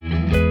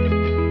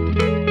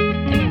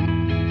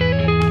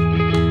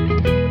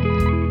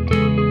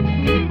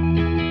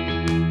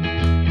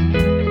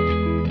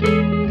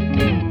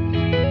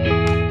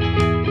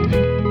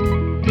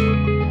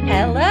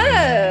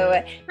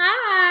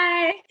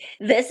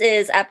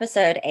This is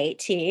episode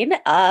 18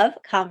 of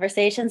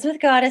Conversations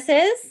with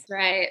Goddesses.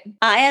 Right.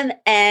 I am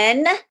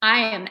N. I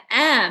am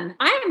M.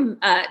 I'm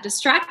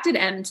distracted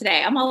M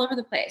today. I'm all over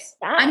the place.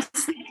 I'm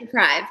sleep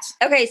deprived.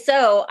 Okay,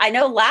 so I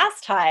know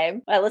last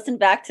time I listened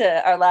back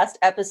to our last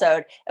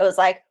episode, it was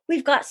like,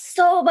 we've got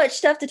so much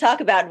stuff to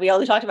talk about, and we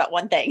only talked about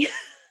one thing.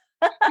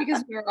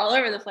 Because we were all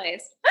over the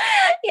place.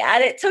 Yeah,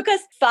 and it took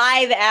us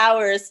 5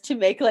 hours to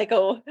make like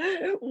a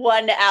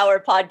 1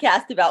 hour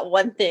podcast about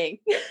one thing.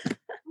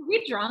 Were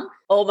we drunk?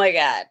 Oh my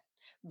God.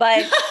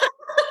 But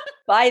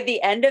by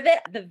the end of it,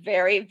 the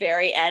very,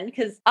 very end,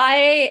 because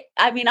I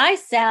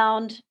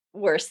sound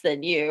worse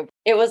than you.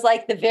 It was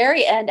like the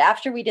very end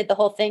after we did the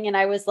whole thing. And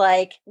I was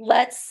like,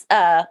 let's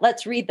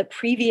read the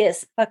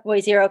previous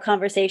Fuckboy Zero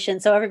conversation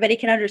so everybody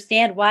can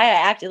understand why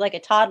I acted like a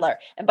toddler.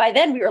 And by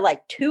then we were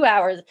like 2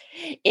 hours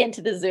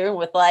into the Zoom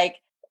with like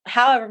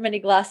however many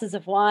glasses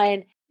of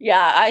wine.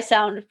 Yeah, I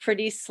sound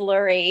pretty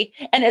slurry.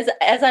 And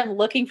as I'm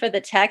looking for the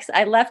text,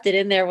 I left it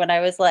in there when I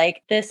was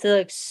like, this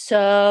looks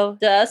so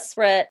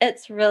desperate.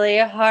 It's really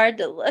hard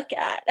to look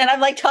at. And I'm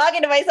like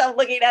talking to myself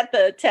looking at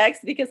the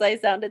text because I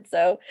sounded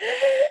so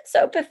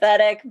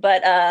pathetic.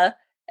 But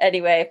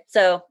anyway,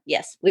 so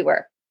yes, we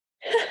were.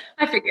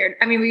 I figured.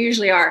 I mean, we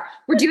usually are.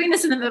 We're doing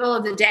this in the middle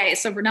of the day,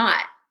 so we're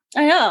not.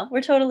 I know.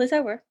 We're totally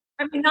sober.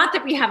 I mean, not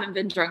that we haven't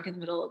been drunk in the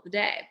middle of the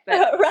day,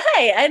 but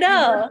right. I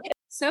know.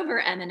 Sober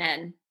M and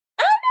N.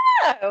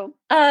 So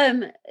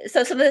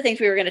some of the things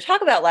we were going to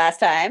talk about last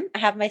time, I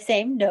have my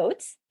same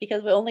notes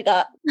because we only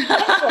got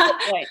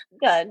point.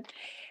 Good.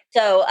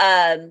 So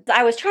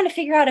I was trying to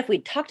figure out if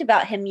we'd talked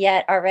about him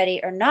yet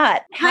already or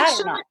not.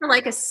 Touched on it for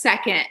like a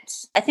second.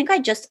 I think I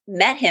just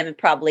met him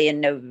probably in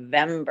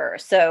November.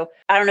 So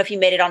I don't know if you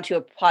made it onto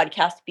a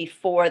podcast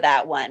before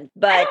that one,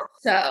 but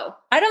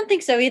I don't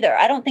think so either.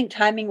 I don't think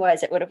timing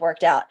wise it would have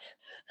worked out.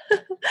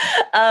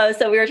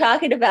 So we were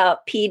talking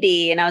about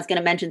PD, and I was going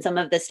to mention some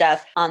of the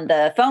stuff on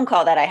the phone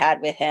call that I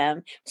had with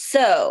him.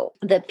 So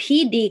the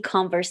PD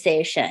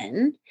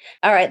conversation.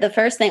 All right. The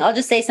first thing, I'll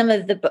just say some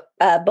of the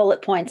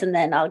bullet points, and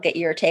then I'll get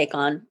your take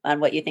on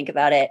what you think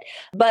about it.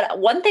 But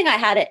one thing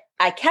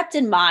I kept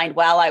in mind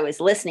while I was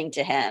listening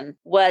to him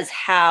was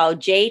how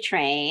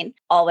J-Train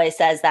always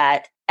says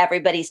that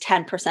everybody's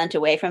 10%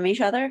 away from each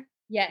other.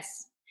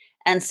 Yes.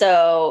 And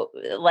so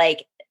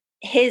like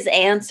his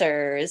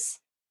answers,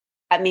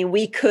 I mean,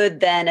 we could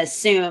then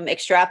assume,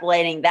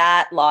 extrapolating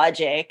that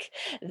logic,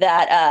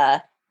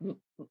 that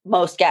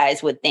most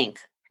guys would think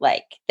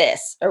like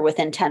this or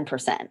within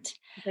 10%.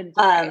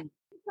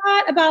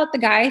 Not about the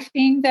guy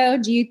thing, though.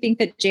 Do you think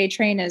that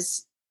J-Train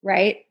is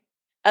right?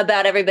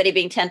 About everybody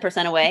being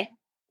 10% away?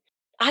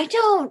 I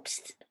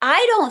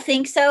don't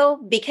think so,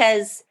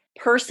 because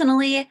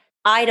personally,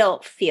 I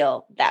don't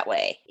feel that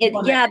way.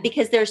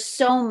 Because there's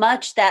so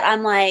much that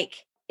I'm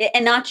like,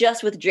 and not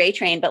just with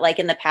J-Train, but like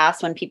in the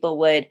past when people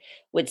would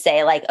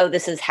say like, oh,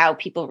 this is how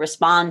people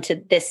respond to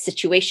this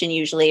situation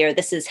usually, or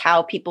this is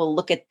how people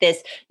look at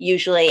this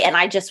usually. And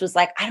I just was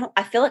like,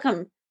 I feel like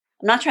I'm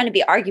not trying to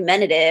be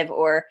argumentative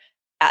or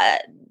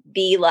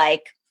be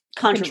like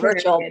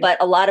controversial, but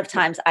a lot of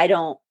times I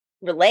don't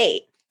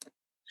relate.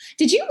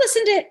 Did you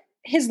listen to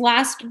his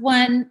last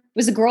one? It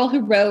was a girl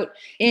who wrote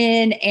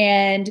in,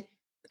 and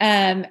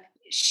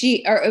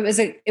it was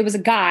a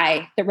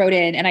guy that wrote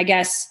in, and I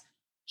guess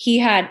he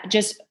had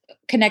just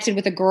connected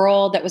with a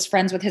girl that was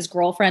friends with his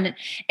girlfriend.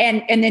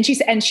 And then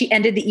she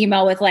ended the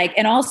email with like,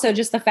 and also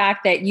just the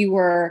fact that you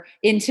were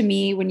into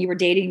me when you were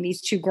dating these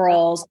two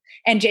girls.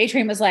 And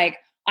J-Train was like,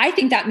 I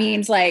think that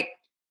means like,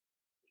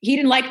 he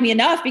didn't like me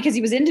enough because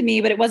he was into me,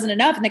 but it wasn't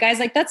enough. And the guy's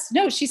like,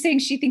 she's saying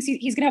she thinks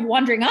he's going to have a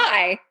wandering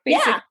eye.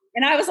 Basically. Yeah.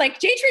 And I was like,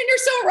 J-Train, you're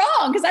so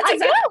wrong. Cause that's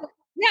exactly.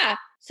 Yeah.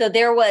 So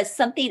there was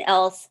something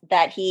else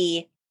that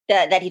he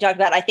talked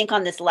about, I think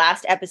on this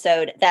last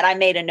episode, that I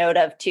made a note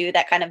of too,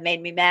 that kind of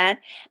made me mad.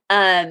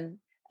 But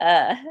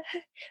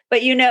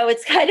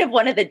it's kind of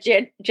one of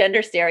the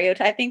gender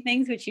stereotyping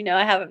things, which,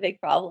 I have a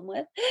big problem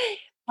with.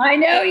 I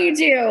know you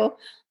do.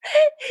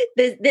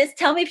 This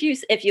tell me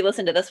if you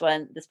listen to this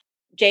one. This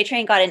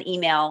J-Train got an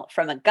email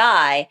from a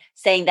guy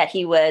saying that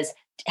he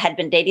had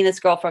been dating this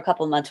girl for a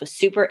couple of months, was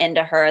super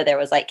into her. There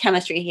was like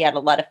chemistry. He had a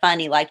lot of fun.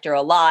 He liked her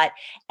a lot.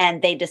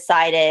 And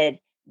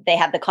they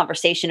had the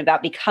conversation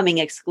about becoming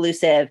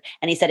exclusive.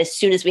 And he said, as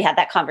soon as we had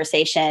that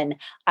conversation,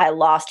 I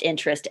lost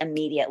interest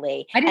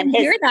immediately. I didn't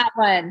hear that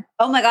one.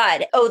 Oh my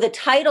God. Oh, the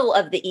title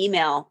of the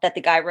email that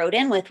the guy wrote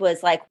in with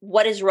was like,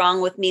 what is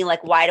wrong with me?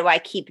 Like, why do I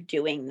keep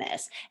doing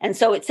this? And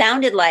so it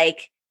sounded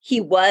like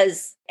he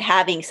was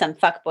having some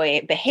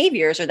fuckboy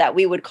behaviors, or that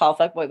we would call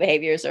fuckboy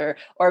behaviors, or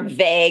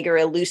vague or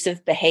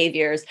elusive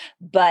behaviors.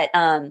 But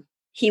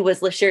he was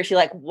seriously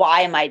like,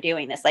 why am I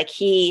doing this? Like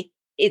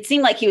it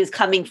seemed like he was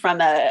coming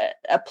from a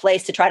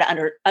place to try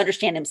to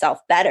understand himself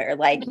better.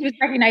 Like he was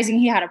recognizing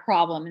he had a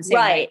problem.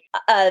 Right.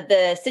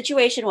 The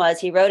situation was,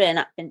 he wrote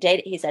in and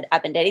he said,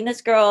 I've been dating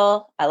this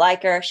girl. I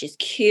like her. She's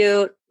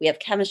cute. We have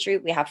chemistry.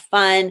 We have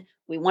fun.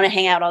 We want to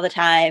hang out all the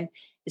time.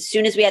 As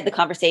soon as we had the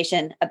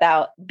conversation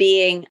about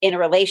being in a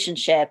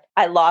relationship,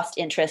 I lost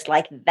interest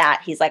like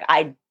that. He's like,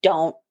 I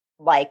don't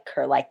like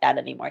her like that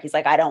anymore. He's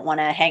like, I don't want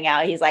to hang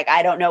out. He's like,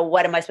 I don't know.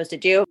 What am I supposed to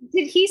do?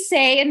 Did he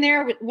say in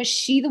there, was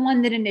she the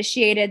one that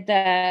initiated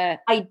the?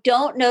 I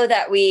don't know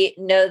that we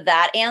know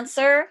that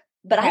answer,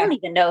 but I don't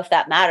even know if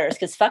that matters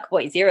because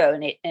Fuckboy Zero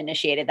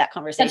initiated that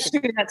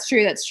conversation. That's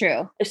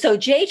true. So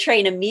J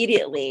Train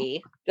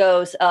immediately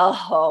goes,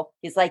 oh,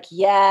 he's like,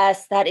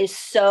 yes, that is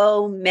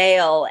so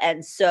male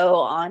and so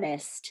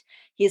honest.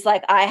 He's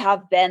like, I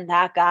have been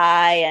that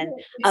guy. And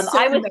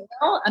I was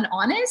male and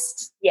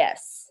honest.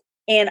 Yes.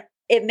 And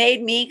it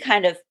made me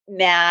kind of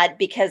mad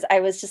because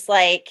I was just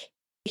like,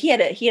 he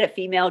had a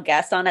female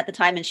guest on at the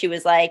time. And she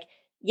was like,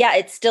 yeah,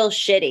 it's still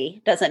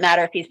shitty. Doesn't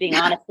matter if he's being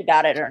honest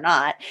about it or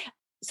not.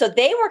 So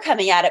they were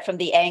coming at it from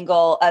the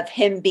angle of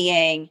him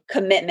being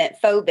commitment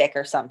phobic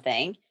or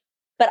something.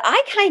 But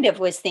I kind of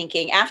was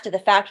thinking after the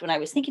fact, when I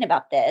was thinking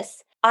about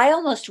this, I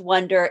almost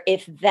wonder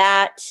if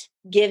that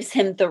gives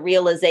him the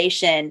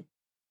realization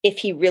if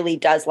he really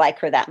does like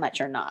her that much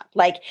or not.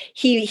 Like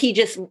he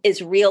just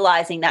is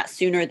realizing that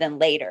sooner than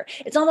later.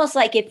 It's almost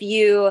like if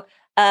you're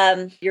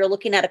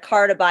looking at a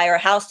car to buy or a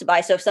house to buy.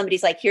 So if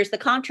somebody's like, here's the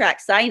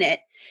contract, sign it,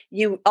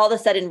 you all of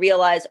a sudden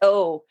realize,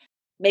 oh,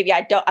 maybe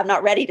I'm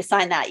not ready to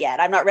sign that yet.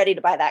 I'm not ready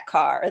to buy that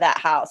car or that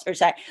house or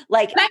something.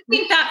 Like, I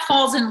think that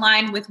falls in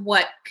line with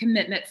what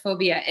commitment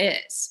phobia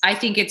is. I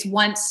think it's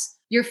once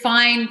you're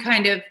fine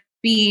kind of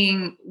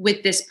being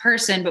with this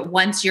person, but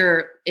once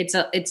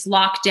it's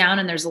locked down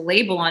and there's a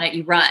label on it,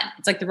 you run.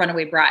 It's like the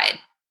runaway bride.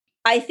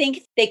 I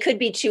think they could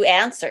be two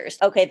answers.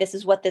 Okay, this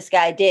is what this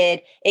guy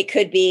did. It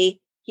could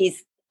be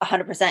he's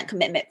 100%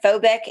 commitment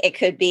phobic. It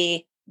could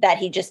be that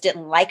he just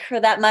didn't like her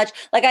that much.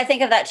 Like I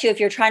think of that too,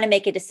 if you're trying to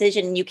make a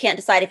decision and you can't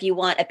decide if you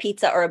want a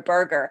pizza or a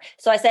burger.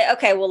 So I say,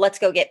 okay, well, let's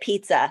go get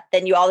pizza.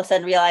 Then you all of a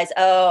sudden realize,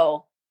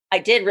 oh, I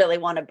did really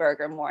want a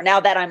burger more. Now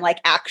that I'm like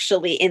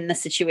actually in the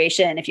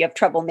situation, if you have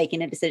trouble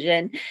making a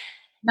decision.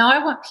 Now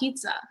I want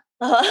pizza.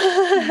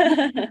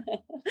 I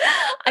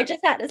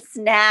just had a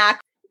snack.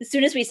 As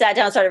soon as we sat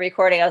down and started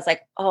recording, I was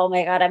like, oh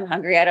my God, I'm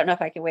hungry. I don't know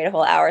if I can wait a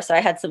whole hour. So I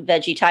had some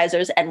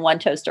Veggietizers and one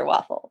toaster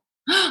waffle.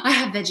 I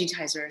have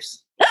Veggietizers.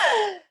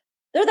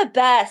 They're the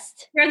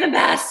best. They're the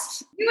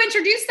best. You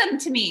introduced them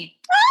to me.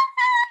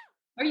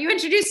 Or you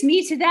introduced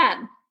me to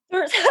them.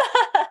 Vice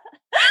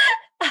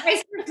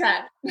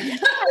versa. I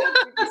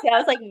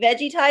was like,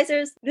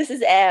 Veggietizers, this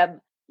is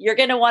M. You're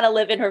going to want to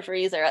live in her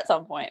freezer at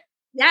some point.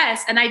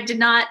 Yes. And I did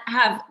not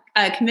have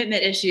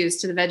commitment issues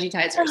to the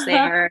Veggietizers. They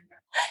are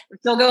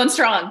still going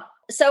strong.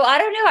 So I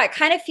don't know. I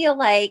kind of feel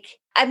like,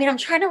 I'm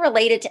trying to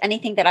relate it to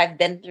anything that I've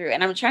been through.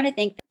 And I'm trying to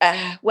think,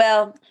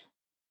 well,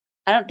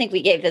 I don't think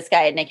we gave this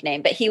guy a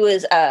nickname, but he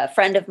was a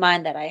friend of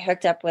mine that I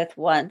hooked up with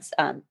once,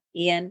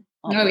 Ian.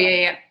 Oh,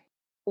 yeah.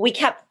 We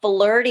kept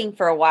flirting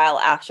for a while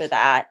after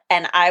that.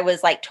 And I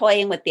was like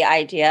toying with the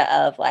idea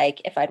of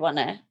like, if I'd want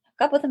to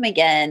hook up with him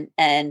again.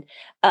 And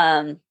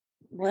I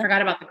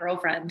forgot about the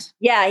girlfriend.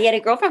 Yeah, he had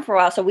a girlfriend for a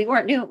while. So we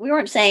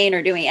weren't saying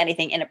or doing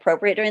anything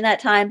inappropriate during that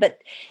time. But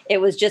it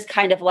was just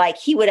kind of like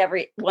he would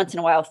every once in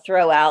a while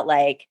throw out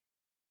like,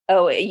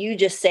 oh, you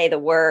just say the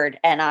word.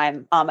 And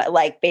I'm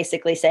like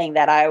basically saying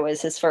that I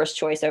was his first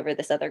choice over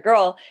this other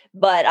girl,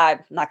 but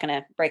I'm not going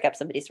to break up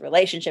somebody's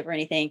relationship or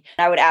anything.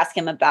 I would ask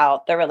him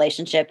about the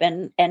relationship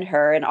and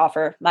her and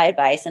offer my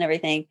advice and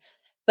everything.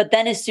 But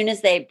then as soon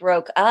as they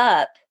broke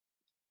up,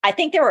 I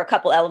think there were a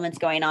couple elements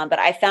going on, but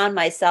I found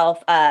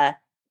myself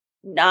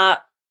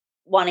not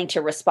wanting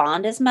to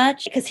respond as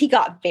much because he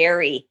got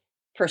very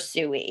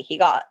pursuey. He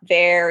got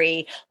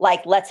very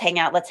like, let's hang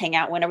out.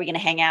 When are we going to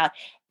hang out?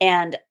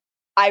 And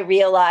I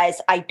realized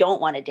I don't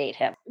want to date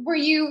him. Were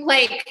you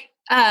like,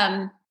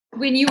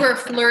 when you were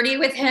flirty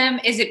with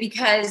him, is it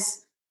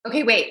because,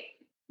 okay, wait,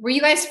 were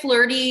you guys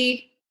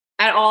flirty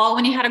at all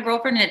when you had a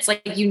girlfriend? And it's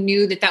like, you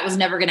knew that was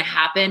never going to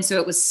happen. So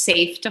it was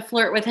safe to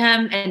flirt with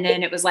him. And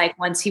then it was like,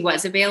 once he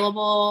was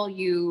available,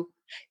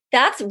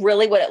 that's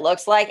really what it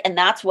looks like. And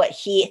that's what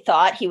he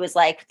thought. He was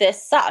like,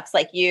 this sucks.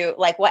 Like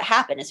what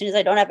happened? As soon as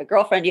I don't have a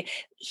girlfriend,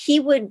 he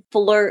would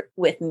flirt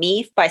with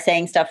me by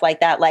saying stuff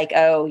like that. Like,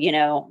 oh,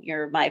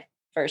 you're my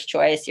first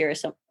choice, you're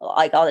some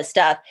like all this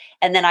stuff.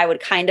 And then I would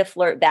kind of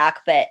flirt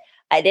back, but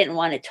I didn't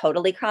want to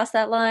totally cross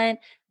that line.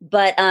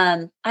 But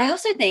I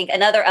also think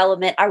another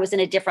element, I was in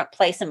a different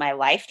place in my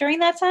life during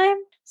that time.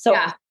 So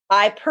yeah.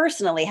 I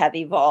personally have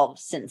evolved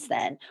since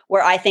then,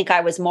 where I think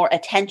I was more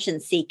attention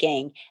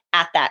seeking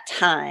at that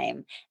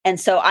time. And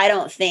so I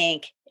don't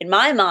think in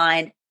my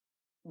mind,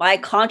 my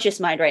conscious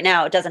mind right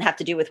now, it doesn't have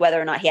to do with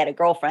whether or not he had a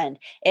girlfriend.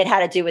 It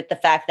had to do with the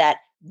fact that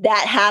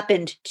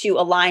happened to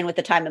align with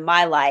the time in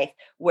my life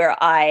where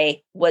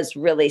I was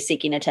really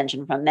seeking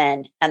attention from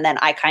men. And then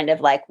I kind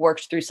of like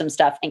worked through some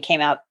stuff and came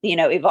out,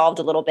 evolved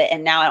a little bit.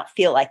 And now I don't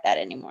feel like that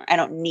anymore. I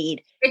don't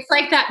need. It's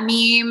like that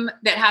meme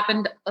that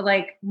happened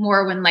like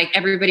more when like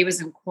everybody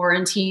was in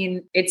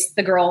quarantine. It's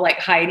the girl like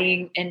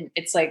hiding, and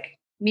it's like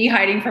me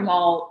hiding from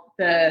all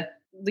the,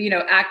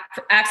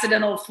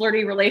 accidental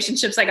flirty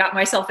relationships I got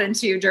myself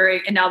into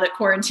during, and now that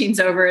quarantine's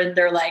over and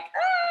they're like,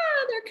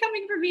 they're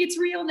coming for me. It's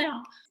real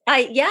now.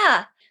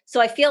 So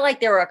I feel like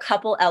there were a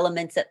couple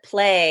elements at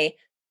play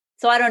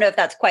So I don't know if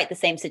that's quite the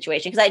same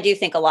situation, because I do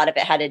think a lot of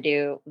it had to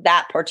do,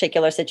 that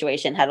particular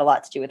situation had a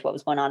lot to do with what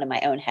was going on in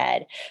my own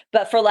head.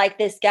 But for like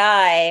this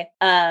guy,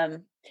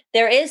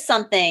 there is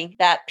something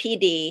that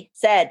PD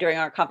said during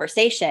our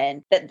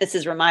conversation that this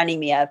is reminding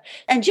me of.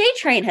 And J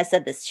Train has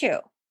said this too.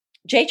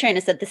 J Train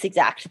has said this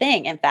exact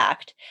thing. In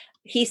fact,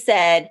 he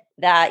said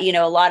that,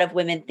 a lot of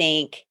women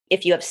think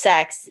if you have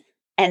sex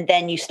and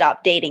then you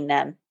stop dating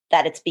them,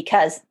 that it's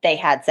because they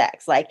had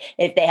sex, like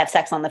if they have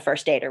sex on the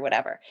first date or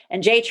whatever.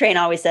 And J Train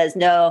always says,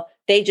 no,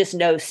 they just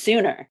know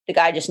sooner. The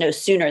guy just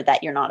knows sooner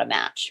that you're not a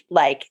match.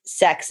 Like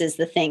sex is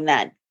the thing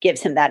that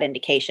gives him that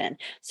indication.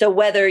 So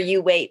whether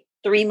you wait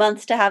 3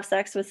 months to have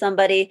sex with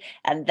somebody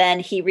and then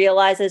he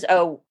realizes,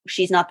 oh,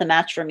 she's not the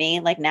match for me,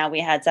 like now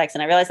we had sex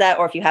and I realized that,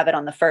 or if you have it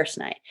on the first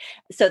night.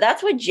 So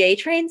that's what J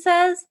Train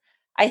says.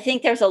 I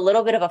think there's a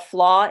little bit of a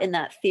flaw in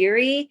that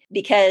theory,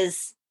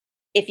 because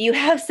if you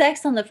have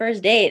sex on the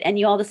first date and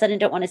you all of a sudden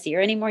don't want to see her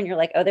anymore and you're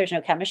like, oh, there's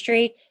no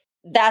chemistry,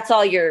 that's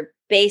all you're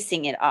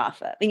basing it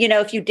off of.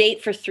 If you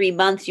date for 3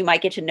 months, you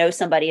might get to know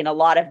somebody in a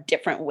lot of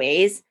different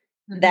ways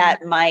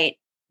that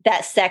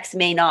sex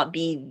may not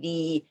be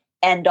the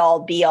end all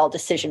be all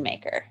decision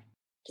maker.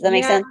 Does that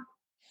make sense?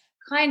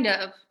 Kind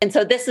of. And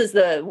so this is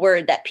the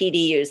word that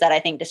PD used that I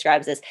think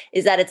describes this,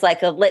 is that it's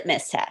like a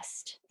litmus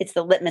test. It's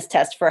the litmus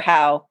test for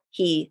how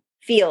he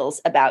feels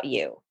about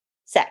you,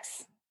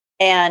 sex.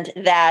 And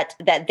that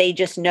they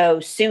just know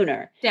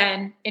sooner.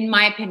 Then, in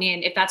my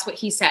opinion, if that's what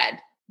he said,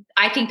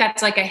 I think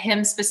that's like a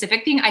him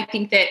specific thing. I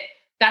think that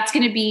that's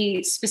going to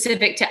be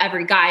specific to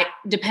every guy,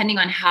 depending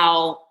on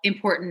how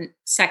important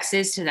sex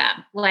is to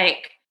them.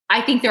 Like,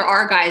 I think there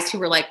are guys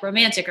who are like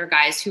romantic, or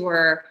guys who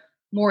are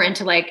more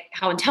into like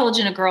how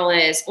intelligent a girl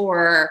is,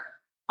 or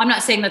I'm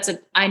not saying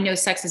I know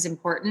sex is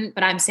important,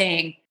 but I'm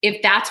saying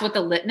if that's what the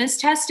litmus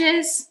test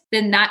is,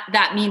 then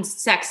that means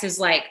sex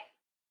is like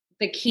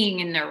the king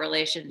in their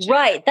relationship.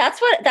 Right.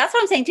 That's what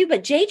I'm saying too.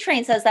 But J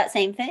Train says that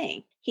same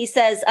thing. He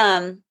says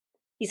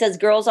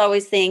girls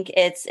always think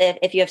it's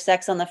if you have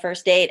sex on the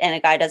first date and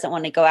a guy doesn't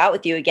want to go out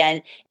with you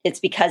again,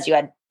 it's because you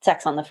had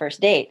sex on the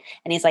first date.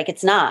 And he's like,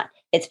 it's not.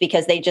 It's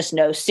because they just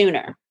know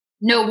sooner.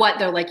 Know what?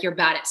 They're like, you're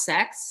bad at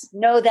sex?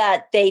 Know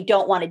that they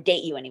don't want to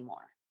date you anymore.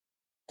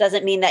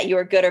 Doesn't mean that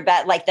you're good or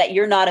bad, like that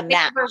you're not a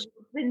match.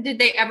 When did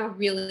they ever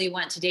really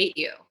want to date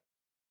you?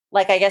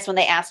 Like, I guess when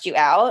they asked you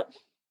out.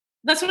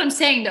 That's what I'm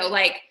saying though.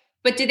 Like,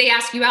 but did they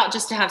ask you out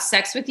just to have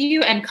sex with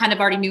you and kind of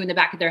already knew in the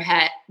back of their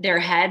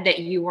head that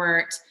you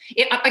weren't?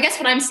 I guess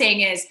what I'm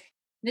saying is,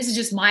 this is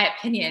just my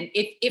opinion.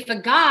 If a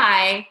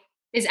guy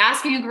is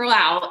asking a girl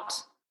out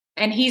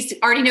and he's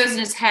already knows in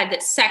his head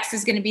that sex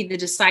is going to be the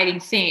deciding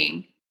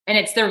thing, and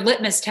it's their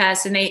litmus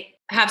test, and they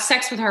have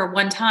sex with her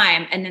one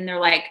time, and then they're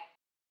like,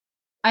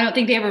 I don't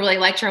think they ever really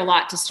liked her a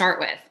lot to start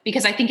with,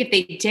 because I think if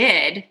they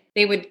did,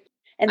 they would,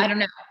 and I don't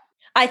know.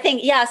 I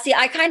think, see,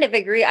 I kind of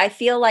agree. I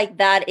feel like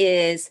that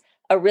is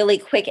a really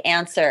quick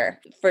answer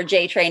for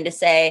J Train to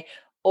say,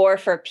 or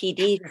for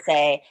PD to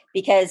say,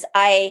 because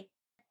I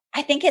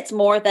think it's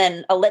more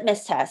than a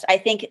litmus test. I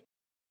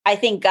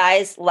think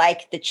guys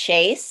like the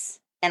chase,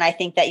 and I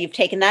think that you've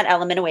taken that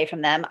element away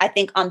from them. I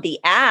think on the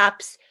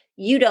apps,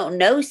 you don't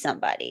know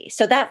somebody.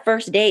 So that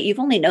first date, you've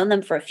only known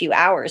them for a few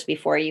hours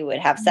before you would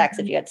have sex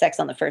if you had sex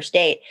on the first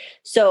date.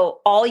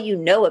 So all you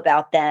know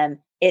about them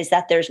is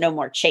that there's no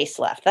more chase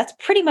left. That's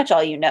pretty much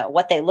all you know,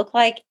 what they look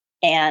like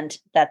and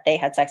that they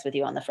had sex with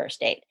you on the first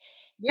date.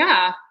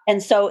 Yeah.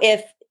 And so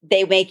if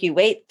they make you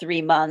wait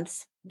 3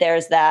 months,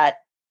 there's that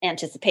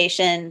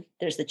anticipation,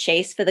 there's the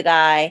chase for the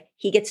guy.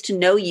 He gets to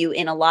know you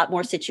in a lot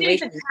more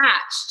situations.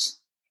 Attached.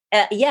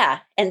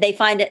 And they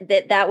find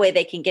it that way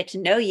they can get to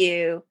know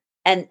you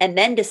and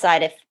then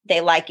decide if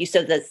they like you.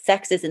 So the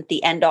sex isn't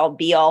the end all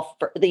be all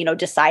for,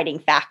 deciding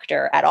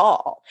factor at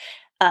all.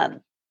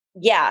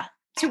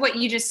 To what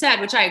you just said,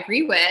 which I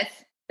agree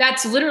with,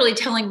 that's literally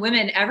telling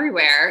women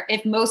everywhere.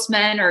 If most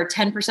men are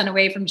 10%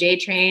 away from J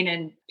Train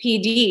and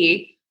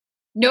PD,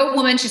 no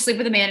woman should sleep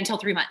with a man until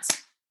 3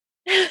 months.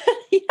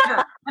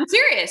 Yeah. I'm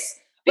serious.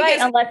 Right,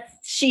 unless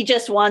she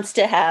just wants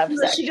to have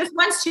sex. She just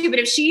wants to, but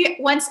if she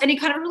wants any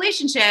kind of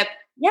relationship,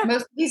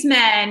 most of these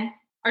men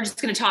are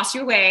just going to toss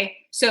you away.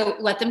 So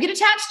let them get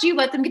attached to you,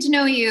 let them get to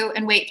know you,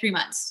 and wait 3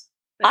 months.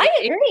 But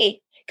I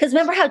agree. Because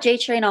remember how J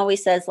Train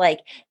always says like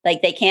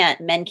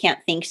men can't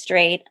think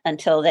straight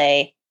until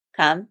they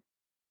come.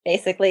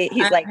 Basically,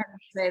 he's like,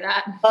 say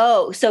that.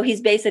 Oh, so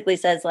he's basically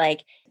says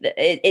like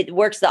it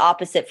works the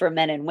opposite for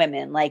men and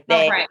women. Like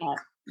they,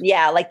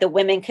 like the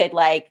women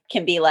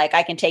can be like,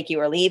 I can take you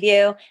or leave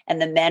you,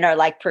 and the men are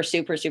like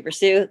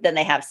pursue. Then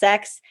they have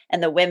sex,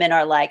 and the women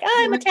are like,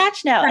 I'm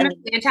attached now,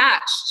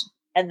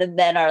 and the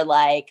men are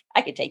like,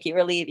 I can take you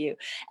or leave you,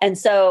 and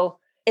so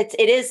it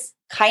is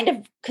kind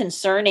of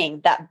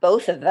concerning that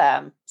both of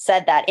them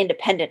said that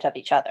independent of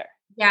each other.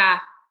 Yeah.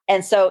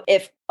 And so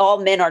if all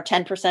men are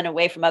 10%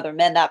 away from other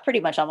men, that pretty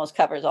much almost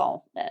covers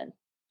all men.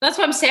 That's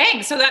what I'm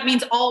saying. So that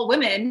means all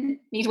women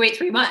need to wait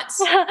 3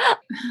 months.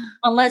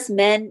 Unless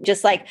men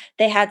just like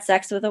they had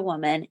sex with a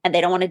woman and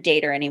they don't want to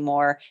date her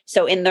anymore.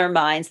 So in their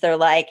minds, they're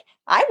like,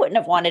 I wouldn't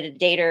have wanted to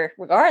date her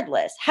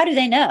regardless. How do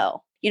they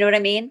know? You know what I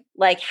mean?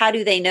 Like, how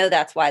do they know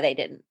that's why they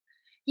didn't?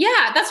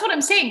 Yeah, that's what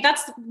I'm saying.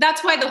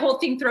 That's why the whole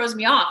thing throws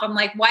me off. I'm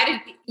like, why did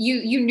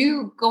you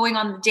knew going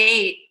on the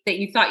date that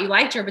you thought you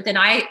liked her, but then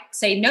I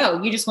say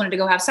no, you just wanted to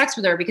go have sex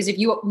with her because if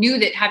you knew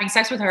that having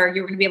sex with her,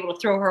 you were going to be able to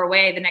throw her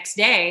away the next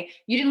day,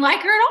 you didn't like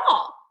her at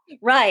all.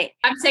 Right.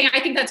 I'm saying I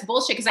think that's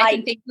bullshit because I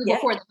think they knew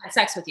before they had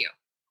sex with you.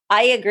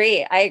 I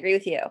agree. I agree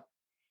with you.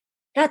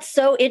 That's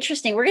so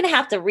interesting. We're going to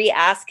have to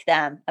re-ask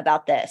them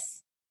about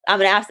this. I'm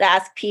going to have to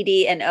ask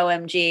PD and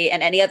OMG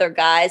and any other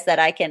guys that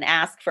I can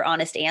ask for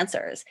honest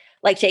answers,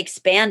 like to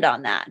expand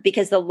on that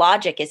because the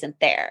logic isn't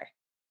there.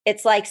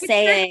 It's like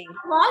saying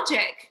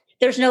logic.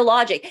 There's no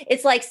logic.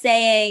 It's like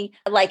saying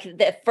like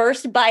the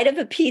first bite of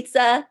a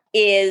pizza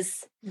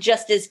is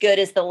just as good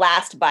as the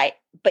last bite,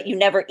 but you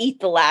never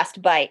eat the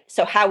last bite.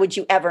 So how would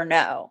you ever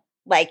know?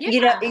 Like, you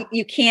know,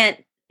 you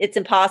can't, it's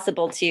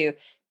impossible to.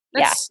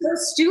 That's so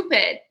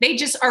stupid. They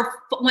just are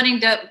wanting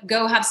to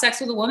go have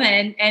sex with a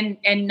woman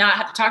and not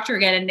have to talk to her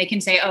again. And they can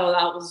say, oh,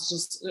 that was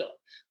just,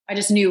 I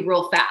just knew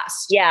real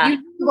fast. Yeah. You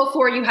knew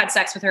before you had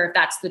sex with her, if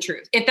that's the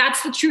truth. If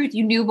that's the truth,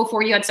 you knew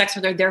before you had sex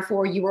with her.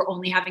 Therefore, you were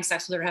only having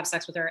sex with her to have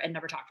sex with her and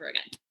never talk to her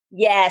again.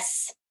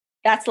 Yes.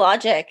 That's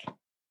logic.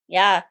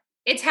 Yeah.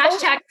 It's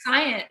hashtag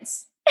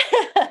science.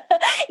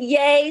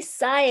 Yay,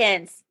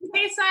 science.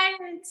 Yay,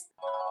 science.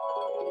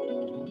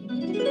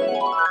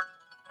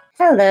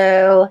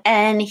 Hello,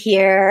 and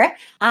here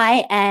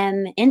I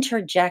am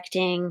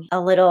interjecting a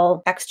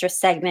little extra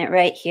segment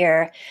right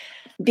here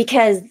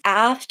because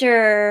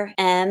after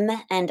Em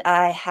and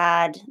I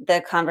had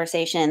the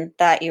conversation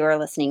that you are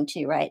listening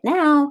to right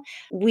now,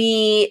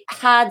 we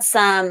had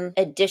some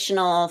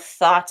additional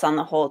thoughts on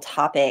the whole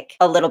topic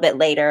a little bit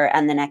later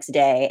and the next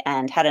day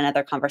and had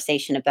another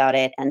conversation about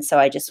it. And so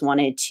I just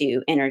wanted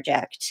to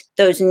interject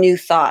those new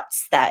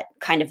thoughts that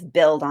kind of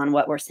build on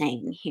what we're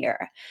saying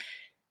here.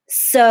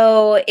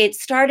 So it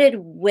started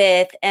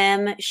with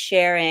Em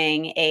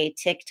sharing a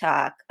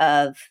TikTok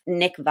of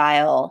Nick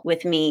Vile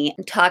with me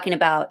talking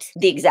about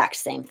the exact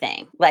same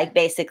thing. Like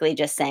basically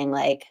just saying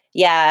like,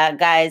 yeah,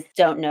 guys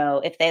don't know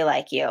if they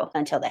like you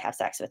until they have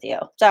sex with you.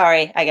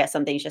 Sorry, I guess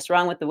something's just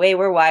wrong with the way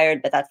we're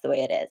wired, but that's the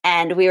way it is.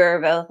 And we were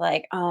both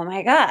like, oh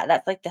my God,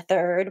 that's like the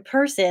third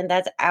person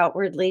that's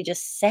outwardly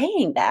just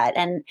saying that.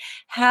 And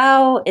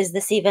how is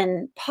this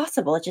even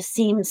possible? It just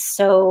seems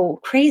so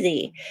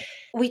crazy.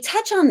 We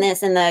touch on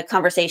this in the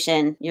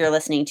conversation you're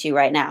listening to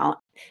right now,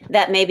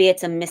 that maybe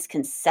it's a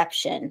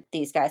misconception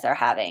these guys are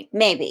having.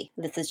 Maybe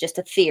this is just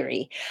a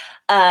theory,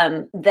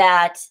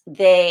 that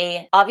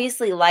they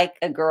obviously like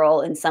a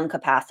girl in some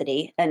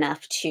capacity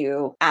enough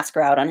to ask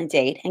her out on a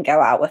date and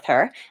go out with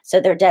her. So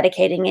they're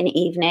dedicating an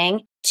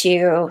evening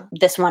to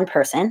this one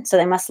person. So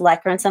they must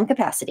like her in some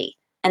capacity.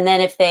 And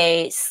then if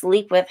they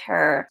sleep with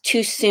her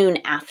too soon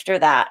after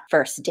that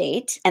first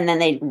date, and then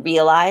they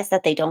realize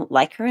that they don't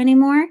like her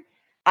anymore,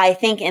 I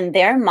think in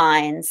their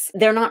minds,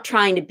 they're not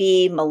trying to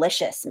be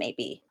malicious,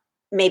 maybe.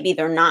 Maybe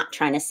they're not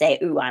trying to say,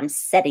 ooh, I'm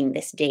setting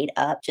this date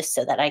up just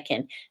so that I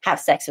can have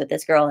sex with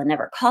this girl and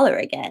never call her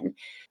again.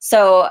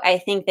 So I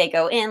think they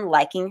go in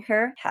liking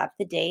her, have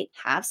the date,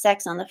 have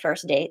sex on the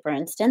first date, for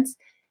instance,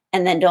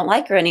 and then don't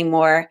like her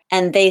anymore.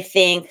 And they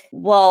think,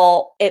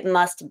 well, it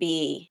must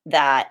be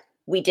that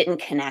we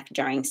didn't connect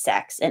during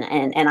sex and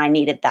I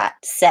needed that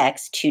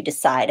sex to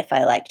decide if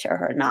I liked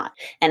her or not.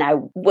 And I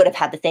would have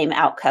had the same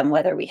outcome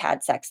whether we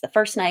had sex the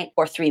first night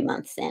or 3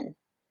 months in.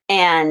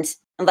 And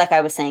like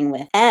I was saying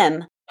with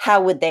Em, how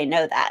would they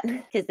know that?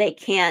 Because they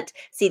can't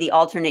see the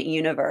alternate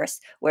universe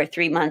where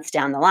 3 months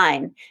down the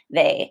line,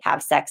 they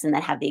have sex and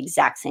then have the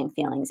exact same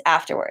feelings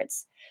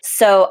afterwards.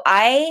 So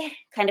I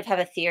kind of have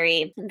a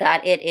theory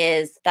that it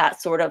is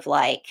that sort of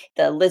like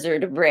the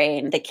lizard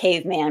brain, the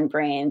caveman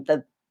brain,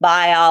 the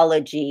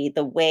biology,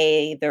 the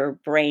way their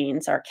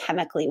brains are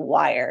chemically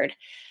wired.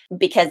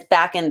 Because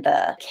back in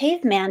the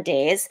caveman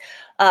days,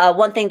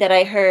 one thing that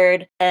I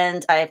heard,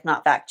 and I have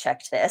not fact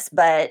checked this,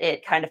 but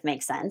it kind of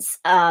makes sense,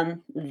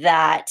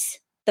 that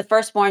the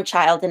firstborn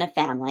child in a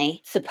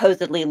family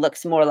supposedly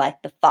looks more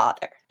like the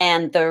father.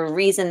 And the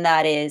reason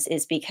that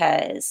is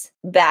because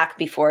back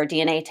before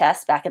DNA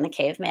tests, back in the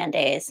caveman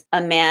days,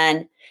 a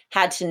man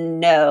had to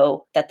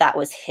know that that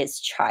was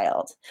his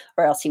child,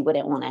 or else he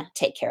wouldn't want to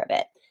take care of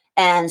it.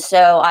 And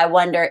so I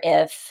wonder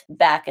if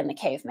back in the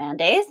caveman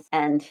days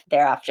and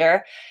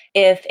thereafter,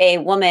 if a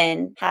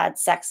woman had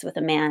sex with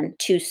a man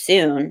too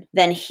soon,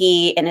 then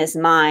he in his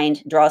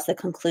mind draws the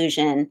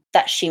conclusion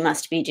that she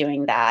must be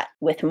doing that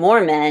with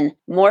more men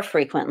more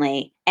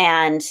frequently.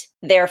 And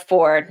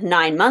therefore,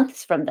 9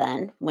 months from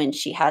then, when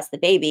she has the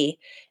baby,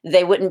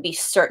 they wouldn't be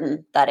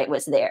certain that it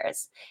was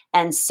theirs.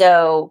 And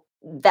so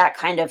that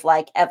kind of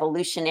like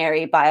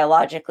evolutionary,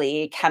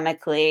 biologically,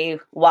 chemically,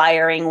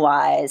 wiring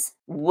wise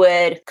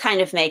would kind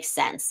of make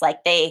sense.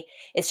 Like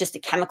it's just a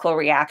chemical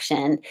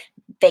reaction.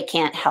 They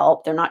can't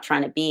help. They're not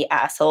trying to be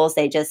assholes.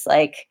 They just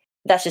like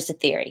that's just a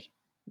theory.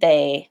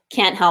 They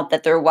can't help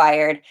that they're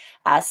wired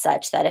as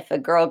such that if a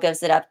girl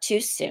gives it up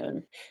too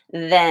soon,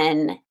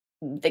 then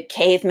the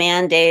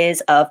caveman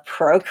days of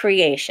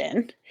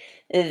procreation,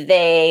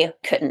 they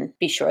couldn't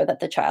be sure that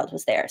the child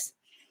was theirs.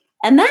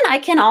 And then I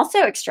can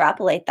also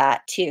extrapolate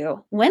that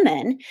to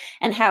women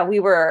and how we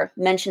were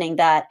mentioning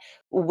that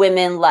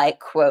women like,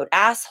 quote,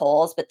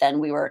 assholes, but then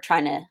we were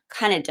trying to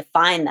kind of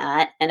define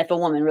that. And if a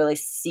woman really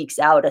seeks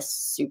out a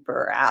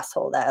super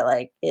asshole that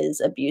like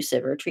is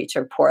abusive or treats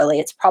her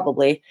poorly, it's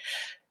probably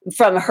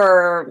from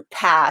her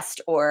past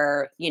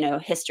or,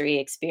 history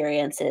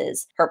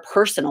experiences, her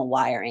personal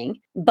wiring.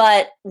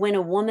 But when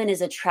a woman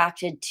is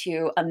attracted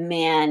to a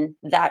man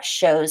that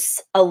shows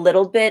a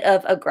little bit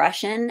of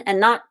aggression, and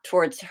not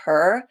towards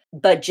her,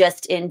 but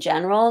just in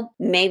general,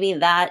 maybe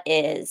that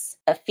is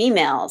a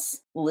female's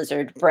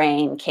lizard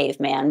brain,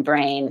 caveman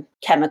brain,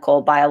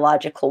 chemical,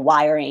 biological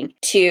wiring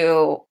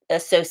to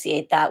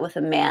associate that with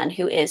a man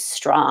who is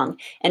strong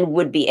and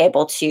would be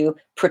able to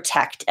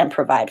protect and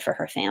provide for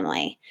her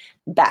family.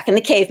 Back in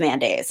the caveman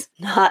days,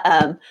 not,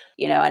 I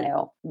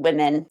know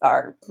women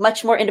are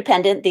much more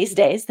independent these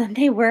days than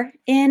they were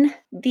in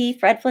the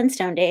Fred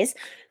Flintstone days,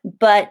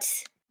 but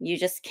you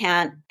just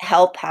can't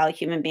help how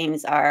human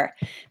beings are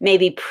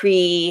maybe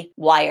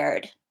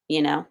pre-wired,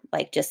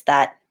 like just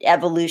that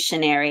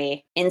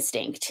evolutionary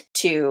instinct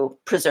to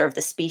preserve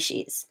the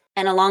species.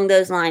 And along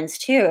those lines,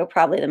 too,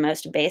 probably the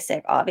most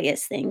basic,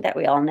 obvious thing that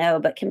we all know,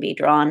 but can be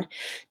drawn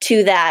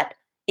to that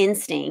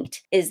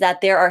instinct is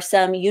that there are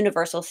some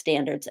universal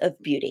standards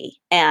of beauty,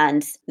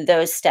 and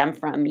those stem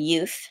from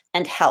youth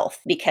and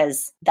health,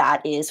 because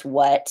that is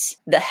what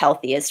the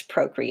healthiest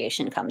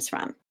procreation comes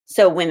from.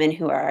 So women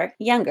who are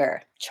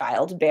younger,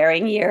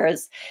 childbearing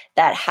years,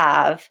 that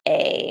have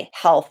a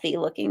healthy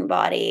looking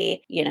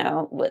body,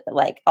 with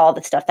like all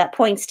the stuff that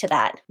points to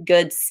that,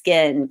 good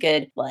skin,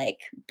 good like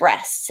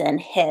breasts and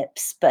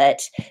hips,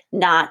 but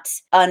not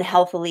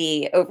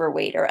unhealthily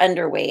overweight or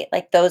underweight.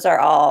 Like those are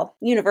all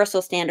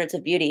universal standards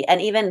of beauty.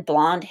 And even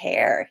blonde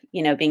hair,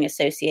 being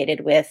associated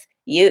with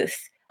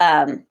youth.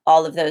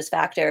 All of those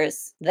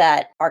factors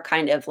that are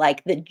kind of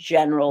like the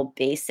general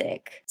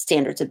basic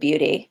standards of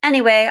beauty.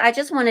 Anyway, I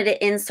just wanted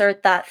to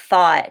insert that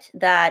thought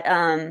that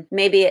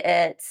maybe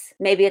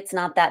it's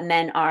not that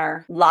men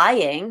are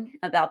lying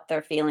about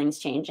their feelings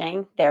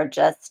changing. They're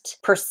just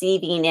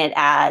perceiving it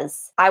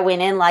as, I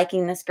went in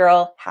liking this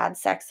girl, had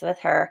sex with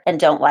her, and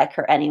don't like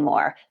her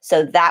anymore.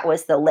 So that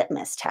was the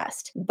litmus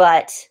test.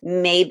 But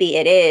maybe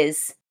it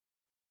is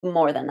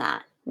more than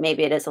that.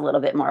 Maybe it is a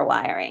little bit more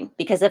wiring,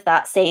 because if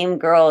that same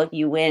girl,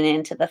 you went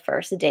into the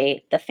first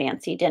date, the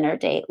fancy dinner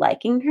date,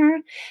 liking her,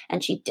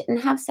 and she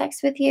didn't have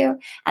sex with you,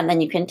 and then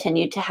you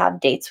continued to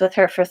have dates with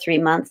her for 3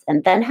 months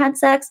and then had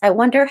sex, I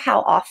wonder how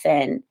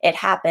often it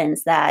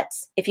happens that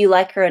if you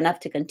like her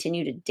enough to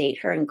continue to date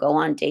her and go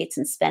on dates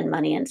and spend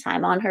money and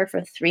time on her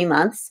for 3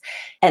 months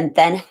and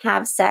then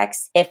have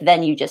sex, if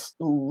then you just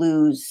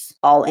lose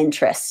all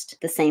interest,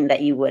 the same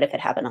that you would if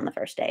it happened on the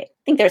first date.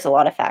 I think there's a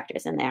lot of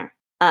factors in there.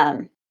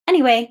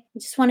 Anyway, I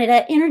just wanted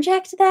to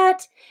interject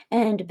that,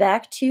 and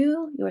back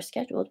to your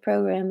scheduled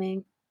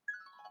programming.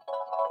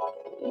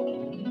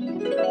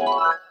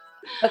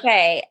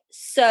 Okay,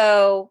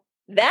 so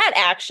that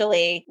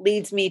actually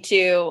leads me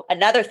to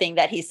another thing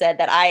that he said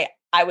that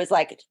I was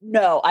like,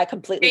 no, I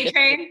completely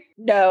J-Train?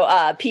 No,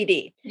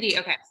 PD. PD,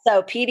 okay.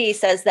 So PD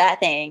says that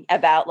thing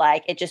about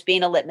like it just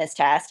being a litmus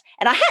test.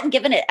 And I hadn't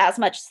given it as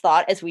much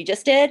thought as we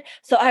just did.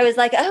 So I was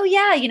like, oh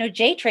yeah,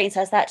 J-Train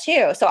says that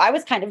too. So I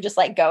was kind of just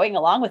like going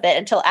along with it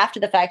until after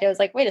the fact, I was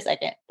like, wait a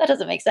second, that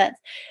doesn't make sense.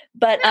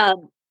 But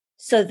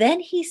so then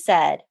he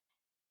said,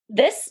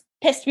 this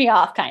pissed me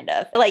off kind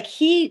of. Like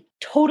he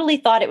totally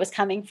thought it was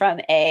coming from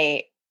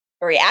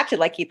or he acted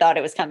like he thought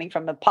it was coming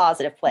from a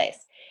positive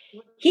place.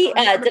 He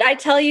did I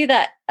tell you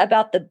that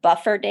about the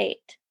buffer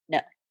date? No.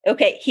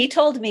 Okay. He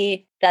told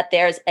me that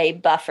there's a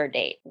buffer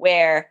date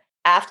where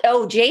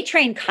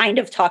J-Train kind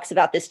of talks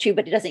about this too,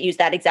 but he doesn't use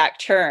that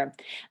exact term.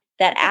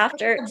 That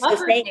after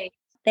they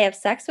have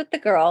sex with the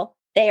girl,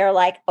 they are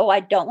like, oh, I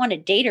don't want to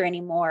date her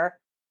anymore.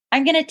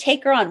 I'm going to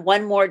take her on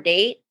one more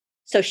date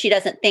so she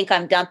doesn't think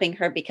I'm dumping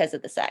her because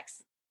of the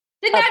sex.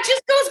 Then that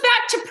just goes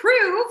back to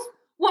prove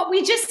what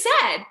we just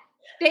said.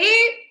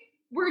 They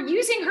were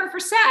using her for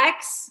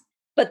sex.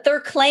 But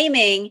they're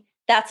claiming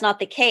that's not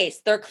the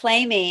case. They're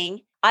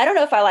claiming, I don't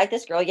know if I like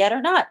this girl yet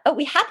or not. Oh,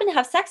 we happen to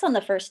have sex on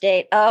the first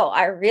date. Oh,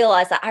 I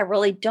realize that I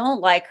really don't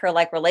like her,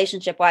 like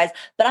relationship wise,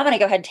 but I'm going to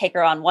go ahead and take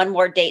her on one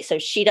more date so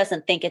she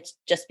doesn't think it's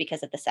just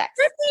because of the sex.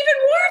 That's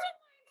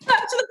even more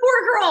to the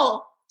poor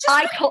girl. Just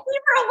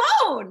leave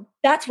her alone.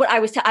 That's what I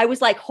was. I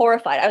was like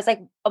horrified. I was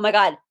like, oh my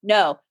God,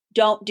 no,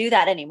 don't do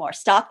that anymore.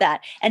 Stop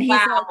that. And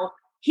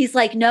he's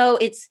like, no,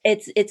 it's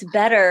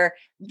better.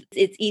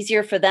 It's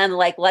easier for them.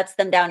 Like lets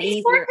them down easier.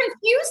 It's more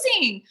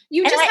confusing.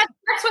 You just had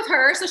sex with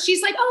her. So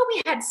she's like, oh,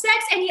 we had sex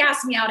and he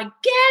asked me out again.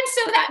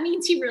 So that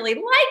means he really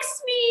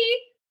likes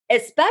me.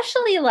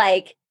 Especially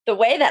like The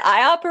way that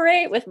I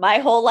operate with my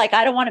whole, like,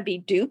 I don't want to be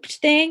duped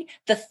thing,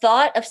 the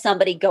thought of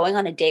somebody going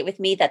on a date with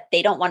me that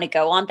they don't want to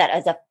go on, that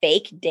as a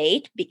fake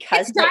date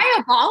because It's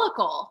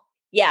diabolical.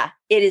 yeah,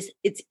 it is.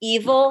 It's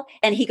evil.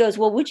 And he goes,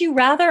 well, would you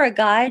rather a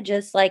guy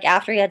just like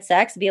after he had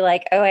sex be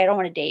like, oh, I don't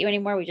want to date you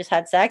anymore. We just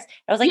had sex.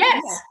 I was like,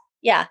 Yes.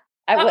 yeah,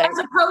 I would. As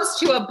opposed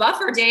to a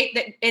buffer date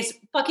that is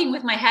fucking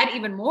with my head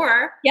even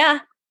more. Yeah.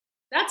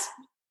 That's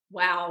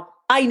wow.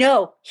 I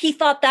know. He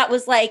thought that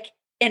was like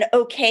an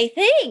okay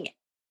thing.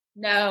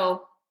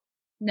 No.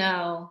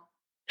 No.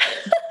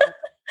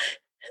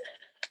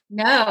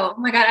 Oh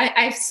my God.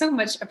 I so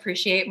much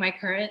appreciate my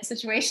current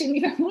situation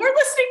even more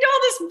listening to all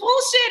this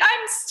bullshit.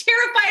 I'm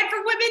terrified for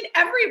women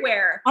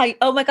everywhere.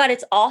 Oh my God,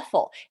 it's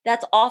awful.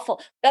 That's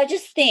awful. I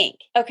just think,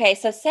 okay,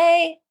 so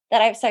say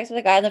that I have sex with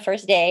a guy on the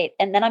first date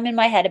and then I'm in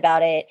my head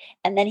about it.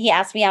 And then he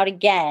asks me out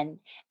again.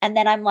 And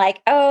then I'm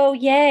like, oh,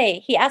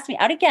 yay. He asked me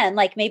out again.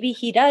 Like maybe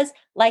he does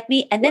like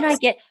me. And then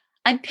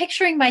I'm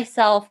picturing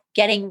myself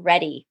getting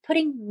ready,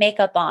 putting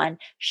makeup on,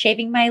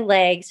 shaving my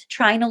legs,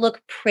 trying to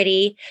look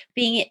pretty,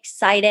 being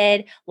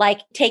excited,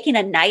 like taking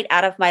a night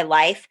out of my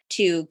life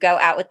to go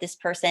out with this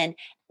person.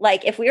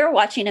 Like if we were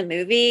watching a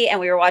movie and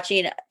we were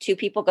watching two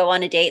people go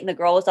on a date and the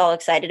girl was all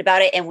excited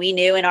about it and we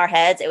knew in our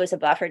heads it was a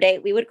buffer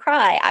date, we would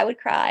cry. I would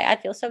cry.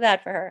 I'd feel so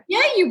bad for her.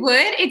 Yeah, you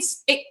would.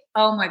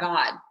 Oh my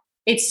God.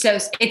 It's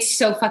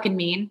so fucking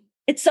mean.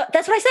 That's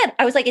what I said.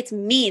 I was like, it's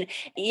mean.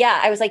 Yeah.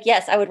 I was like,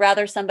 yes, I would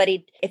rather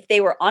somebody, if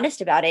they were honest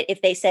about it,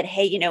 if they said,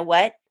 hey, you know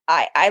what?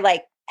 I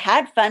like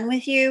had fun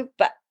with you,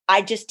 but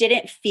I just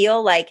didn't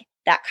feel like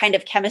that kind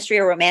of chemistry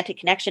or romantic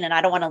connection. And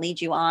I don't want to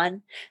lead you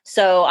on.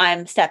 So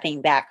I'm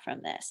stepping back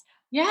from this.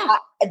 Yeah.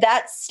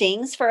 That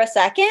stings for a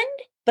second,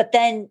 but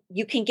then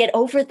you can get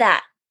over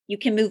that. You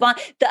can move on.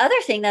 The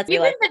other thing that's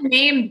even the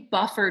name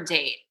buffer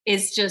date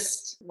is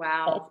just,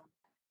 wow.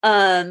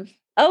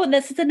 Oh, and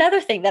this is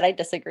another thing that I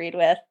disagreed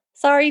with.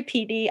 Sorry,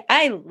 PD.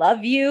 I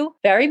love you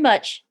very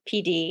much,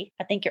 PD.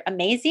 I think you're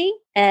amazing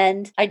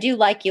and I do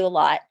like you a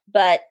lot,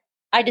 but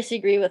I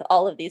disagree with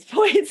all of these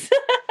points.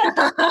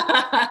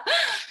 I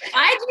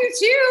do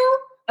too.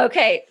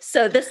 Okay,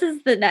 so this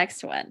is the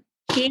next one.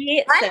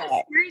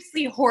 I'm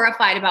seriously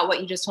horrified about what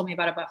you just told me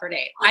about a buffer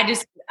date.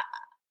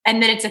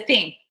 And then it's a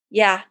thing.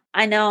 Yeah,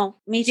 I know.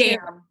 Me too.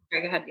 Damn.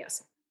 Go ahead.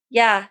 Yes.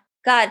 Yeah.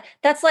 God,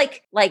 that's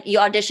like you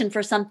audition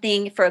for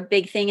something, for a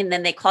big thing, and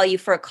then they call you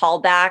for a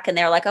callback and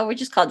they're like, oh, we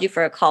just called you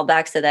for a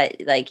callback so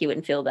that like you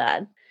wouldn't feel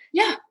bad.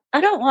 Yeah. I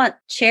don't want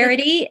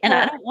charity and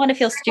I don't want to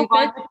feel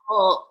stupid.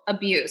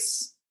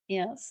 Abuse.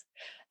 Yes.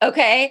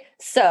 Okay.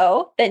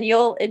 So then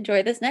you'll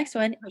enjoy this next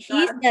one.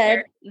 He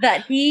said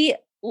that he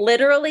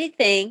literally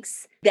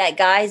thinks that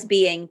guys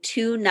being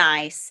too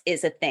nice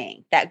is a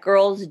thing, that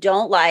girls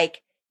don't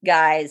like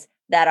guys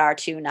that are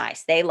too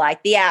nice. They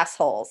like the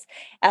assholes.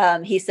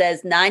 He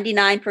says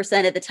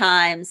 99% of the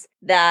times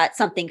that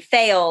something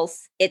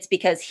fails, it's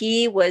because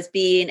he was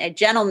being a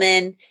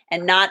gentleman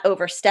and not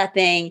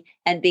overstepping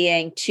and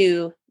being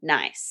too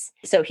nice.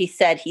 So he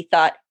said he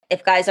thought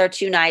if guys are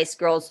too nice,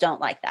 girls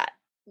don't like that.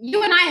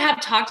 You and I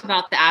have talked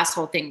about the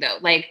asshole thing though.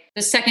 Like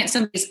the second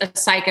somebody's a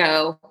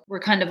psycho,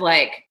 we're kind of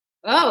like,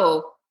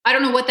 oh, I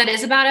don't know what that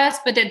is about us,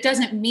 but that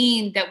doesn't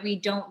mean that we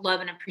don't love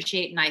and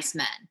appreciate nice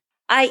men.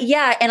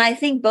 And I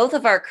think both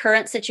of our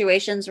current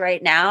situations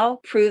right now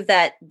prove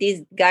that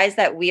these guys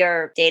that we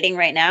are dating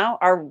right now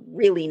are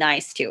really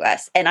nice to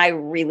us. And I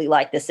really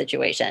like this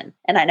situation.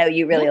 And I know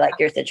you really like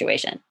your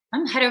situation.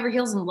 I'm head over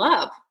heels in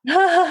love.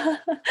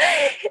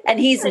 And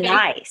he's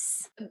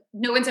nice.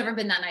 No one's ever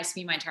been that nice to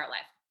me my entire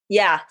life.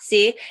 Yeah.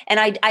 See? And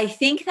I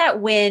think that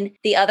when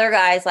the other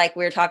guys, like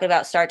we were talking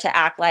about, start to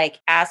act like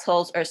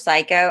assholes or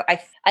psycho,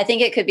 I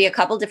think it could be a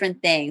couple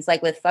different things.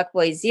 Like with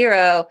Fuckboy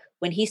Zero,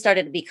 when he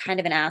started to be kind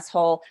of an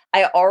asshole,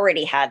 I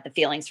already had the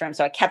feelings for him.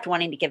 So I kept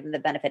wanting to give him the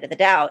benefit of the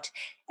doubt.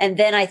 And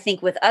then I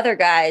think with other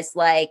guys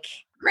like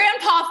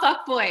Grandpa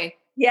Fuckboy.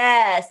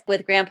 Yes.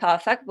 With Grandpa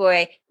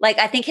Fuckboy, like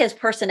I think his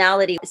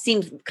personality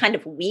seems kind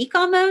of weak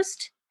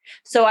almost.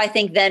 So I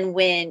think then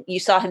when you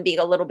saw him being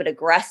a little bit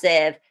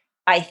aggressive,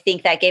 I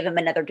think that gave him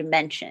another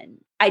dimension.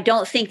 I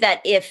don't think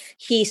that if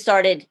he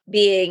started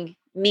being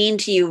mean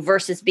to you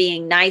versus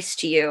being nice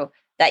to you,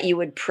 that you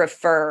would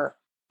prefer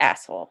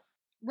asshole.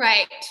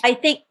 Right. I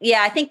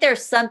think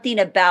there's something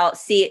about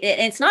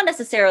it's not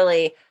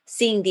necessarily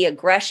seeing the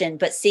aggression,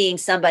 but seeing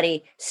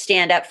somebody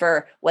stand up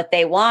for what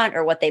they want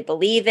or what they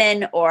believe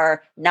in,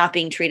 or not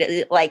being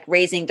treated like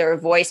raising their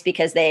voice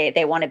because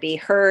they want to be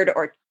heard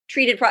or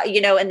treated,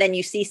 and then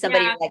you see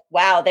somebody like,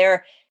 wow,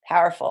 they're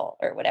powerful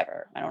or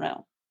whatever. I don't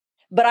know.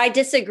 But I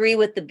disagree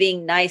with the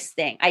being nice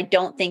thing. I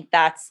don't think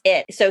that's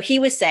it. So he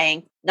was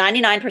saying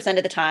 99%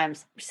 of the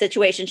times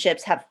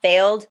situationships have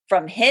failed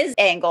from his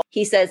angle.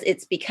 He says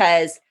it's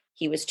because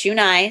he was too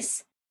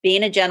nice,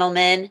 being a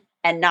gentleman,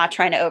 and not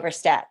trying to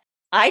overstep.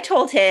 I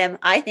told him,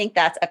 I think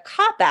that's a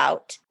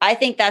cop-out. I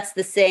think that's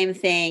the same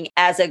thing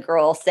as a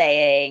girl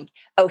saying,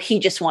 oh, he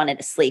just wanted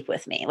to sleep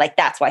with me. Like,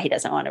 that's why he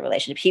doesn't want a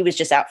relationship. He was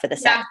just out for the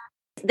sex.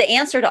 The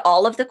answer to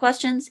all of the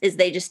questions is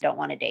they just don't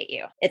want to date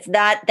you. It's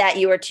not that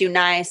you are too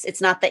nice.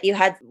 It's not that you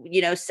had,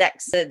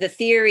 sex. The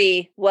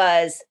theory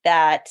was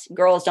that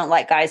girls don't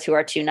like guys who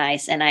are too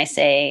nice. And I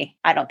say,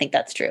 I don't think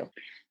that's true.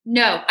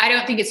 No, I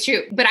don't think it's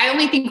true. But I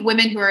only think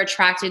women who are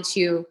attracted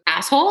to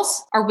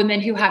assholes are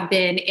women who have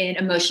been in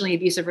emotionally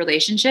abusive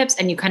relationships,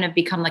 and you kind of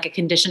become like a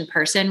conditioned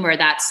person where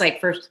that's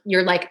like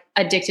you're like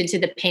addicted to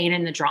the pain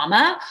and the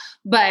drama.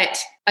 But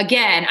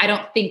again, I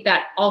don't think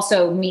that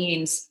also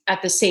means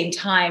at the same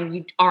time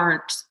you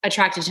aren't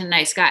attracted to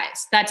nice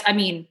guys.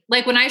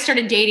 Like when I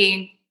started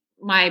dating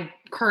my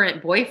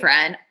current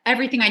boyfriend,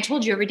 everything I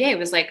told you every day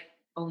was like,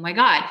 oh my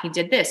God, he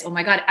did this. Oh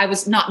my God. I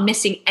was not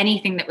missing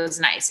anything that was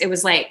nice. It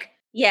was like,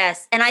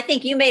 yes. And I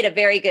think you made a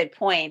very good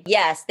point.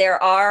 Yes,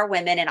 there are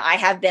women, and I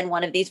have been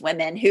one of these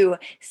women who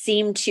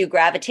seem to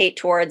gravitate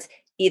towards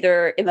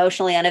either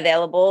emotionally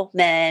unavailable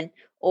men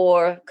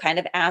or kind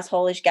of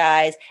asshole-ish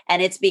guys.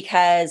 And it's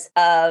because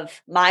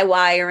of my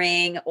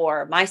wiring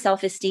or my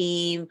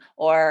self-esteem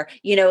or,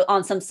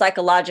 on some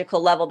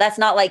psychological level. That's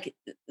not like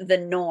the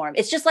norm.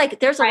 It's just like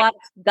there's a lot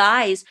of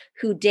guys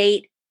who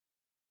date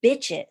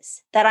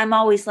bitches that I'm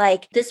always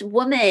like, this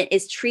woman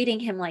is treating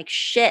him like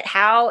shit.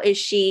 How is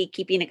she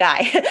keeping a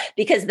guy?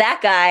 Because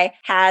that guy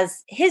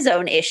has his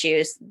own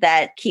issues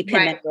that keep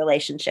him in a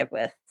relationship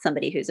with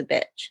somebody who's a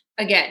bitch.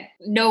 Again,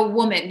 no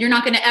woman. You're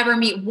not going to ever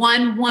meet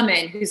one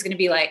woman who's going to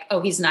be like, oh,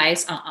 he's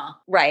nice.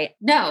 Right.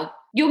 No,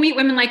 you'll meet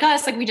women like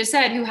us, like we just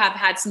said, who have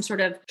had some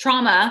sort of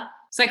trauma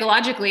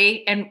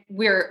psychologically, and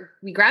we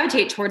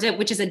gravitate towards it,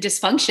 which is a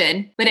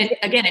dysfunction. But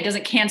it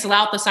doesn't cancel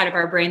out the side of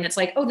our brain that's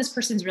like, oh, this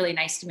person's really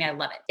nice to me. I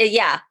love it.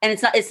 Yeah. And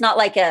it's not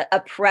like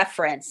a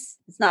preference.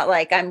 It's not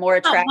like I'm more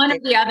attracted. One or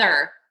the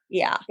other.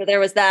 Yeah. So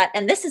there was that.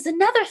 And this is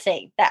another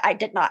thing that I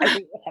did not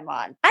agree with him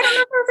on. I don't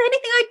know if there was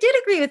anything I did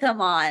agree with him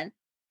on.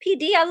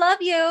 PD, I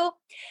love you.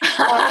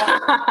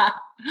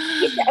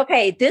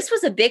 Okay, this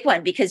was a big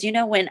one because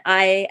when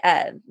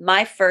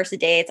my first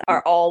dates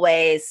are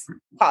always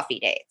coffee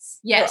dates.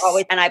 Yes,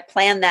 and I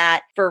plan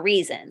that for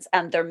reasons.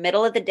 They're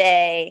middle of the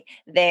day.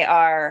 They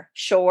are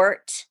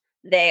short.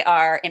 They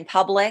are in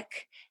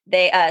public.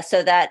 They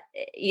so that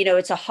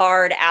it's a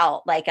hard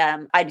out. Like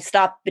I'd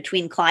stop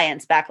between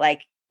clients back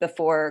like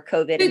before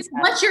COVID.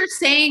 What you're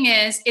saying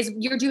is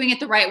you're doing it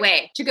the right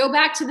way. To go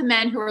back to the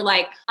men who are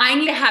like, I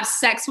need to have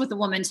sex with a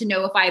woman to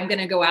know if I'm going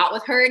to go out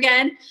with her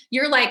again.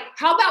 You're like,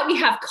 how about we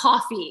have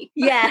coffee?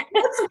 Yeah.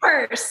 That's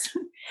worse.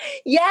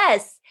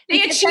 Yes.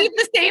 They achieve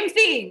the same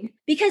thing.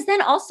 Because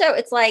then also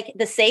it's like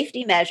the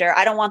safety measure.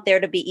 I don't want there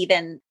to be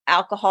even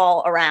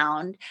alcohol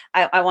around.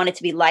 I want it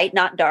to be light,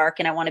 not dark.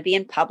 And I want to be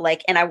in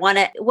public. And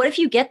what if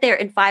you get there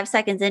in 5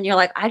 seconds and you're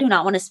like, I do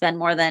not want to spend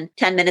more than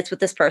 10 minutes with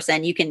this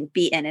person. You can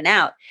be in and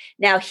out.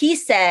 Now he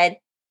said,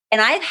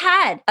 and I've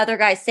had other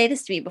guys say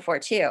this to me before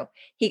too.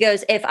 He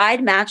goes, if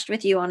I'd matched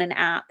with you on an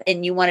app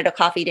and you wanted a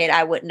coffee date,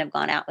 I wouldn't have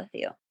gone out with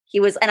you.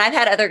 And I've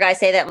had other guys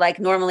say that, like,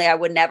 normally I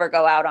would never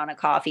go out on a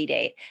coffee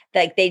date.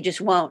 Like they just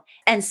won't.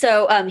 And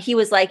so he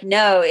was like,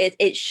 no,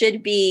 it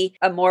should be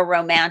a more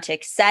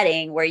romantic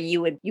setting where you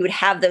would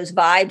have those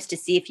vibes to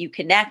see if you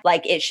connect.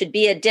 Like it should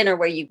be a dinner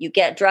where you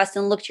get dressed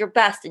and look your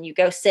best and you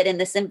go sit in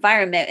this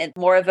environment in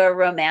more of a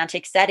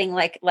romantic setting,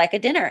 like a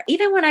dinner.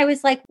 Even when I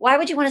was like, why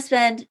would you want to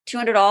spend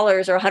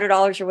 $200 or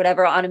 $100 or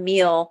whatever on a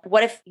meal?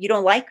 What if you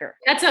don't like her?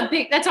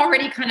 That's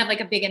already kind of like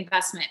a big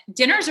investment.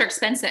 Dinners are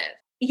expensive.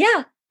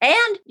 Yeah.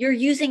 And you're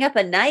using up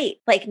a night.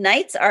 Like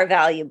nights are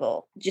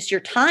valuable, just your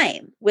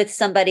time with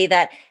somebody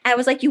that I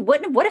was like, you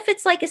wouldn't. What if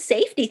it's like a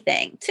safety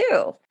thing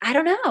too? I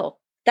don't know.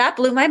 That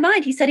blew my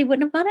mind. He said he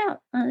wouldn't have gone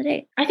out on the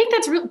date. I think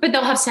that's real, but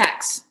they'll have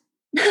sex.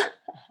 Do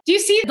you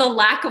see the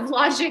lack of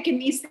logic in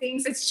these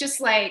things? It's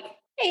just like,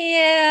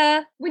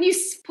 yeah. When you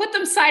put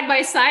them side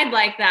by side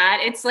like that,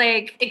 it's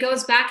like, it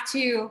goes back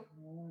to,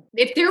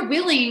 if they're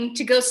willing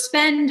to go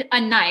spend a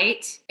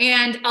night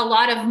and a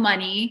lot of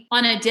money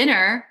on a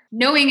dinner,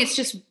 knowing it's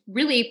just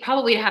really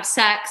probably to have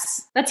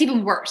sex, that's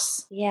even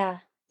worse. Yeah.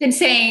 Than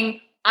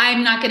saying,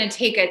 I'm not going to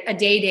take a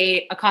day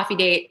date, a coffee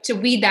date to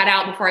weed that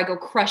out before I go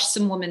crush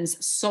some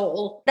woman's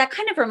soul. That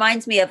kind of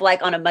reminds me of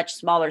like on a much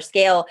smaller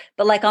scale,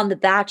 but like on The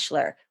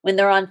Bachelor, when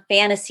they're on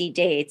fantasy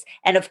dates.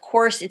 And of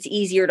course, it's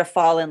easier to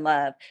fall in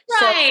love.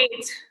 Right.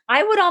 So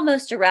I would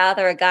almost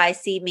rather a guy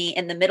see me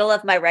in the middle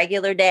of my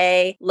regular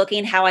day,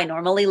 looking how I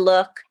normally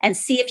look, and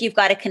see if you've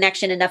got a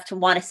connection enough to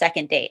want a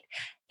second date.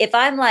 If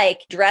I'm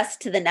like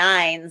dressed to the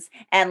nines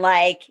and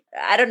like,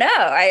 I don't know,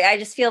 I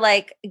just feel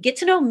like get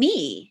to know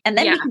me and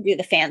then we can do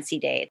the fancy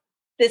date.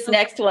 This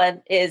next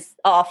one is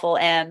awful.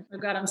 And oh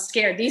God, I'm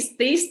scared.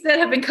 These that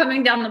have been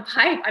coming down the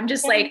pipe, I'm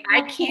just like,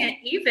 I can't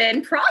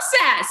even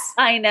process.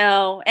 I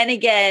know. And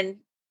again,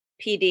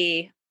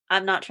 PD,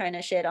 I'm not trying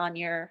to shit on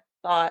your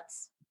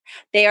thoughts.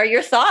 They are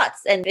your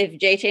thoughts. And if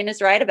J-Chain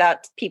is right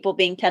about people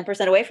being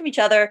 10% away from each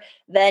other,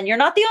 then you're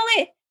not the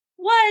only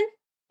one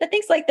that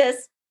thinks like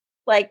this.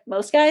 Like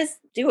most guys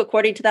do,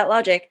 according to that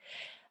logic.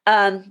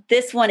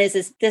 This one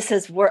is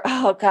worse.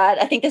 Oh God,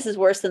 I think this is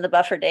worse than the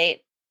buffer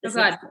date. Oh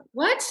God,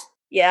 what?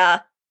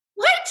 Yeah.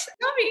 What?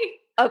 Tell me.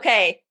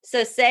 Okay,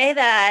 so say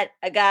that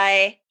a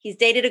guy, he's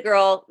dated a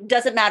girl,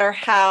 doesn't matter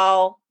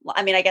how,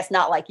 I mean, I guess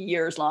not like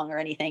years long or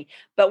anything,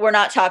 but we're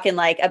not talking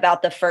like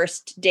about the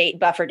first date,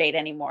 buffer date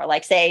anymore.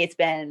 Like, say it's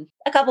been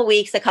a couple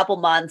weeks, a couple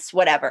months,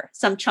 whatever,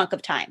 some chunk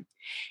of time.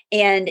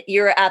 And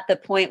you're at the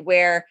point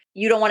where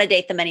you don't want to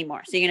date them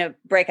anymore. So you're going to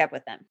break up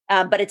with them.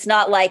 But it's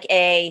not like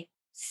a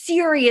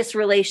serious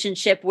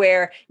relationship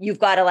where you've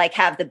got to like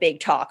have the big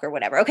talk or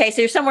whatever. Okay,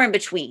 so you're somewhere in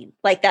between,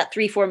 like that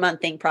 3-4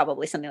 month thing,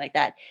 probably something like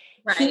that.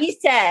 Right. He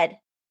said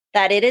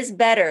that it is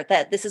better,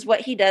 that this is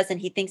what he does,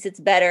 and he thinks it's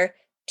better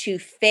to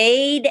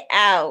fade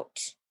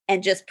out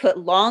and just put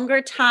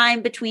longer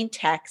time between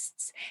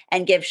texts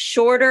and give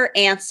shorter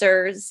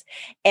answers.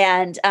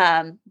 And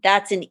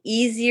that's an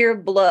easier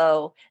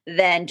blow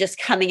than just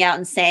coming out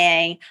and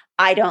saying,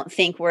 I don't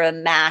think we're a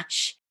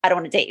match. I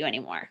don't want to date you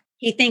anymore.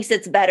 He thinks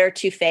it's better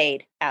to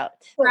fade out.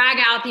 Drag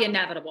out the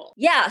inevitable.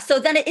 Yeah. So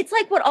then it's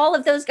like what all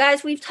of those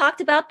guys we've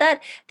talked about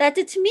that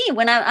did to me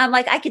when I'm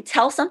like, I could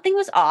tell something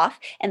was off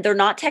and they're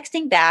not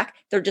texting back.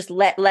 They're just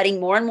letting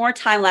more and more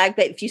time lag.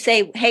 But if you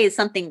say, hey, is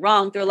something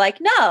wrong? They're like,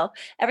 no,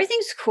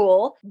 everything's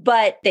cool.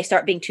 But they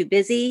start being too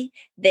busy.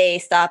 They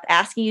stop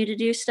asking you to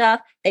do stuff.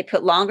 They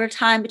put longer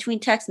time between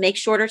texts, make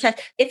shorter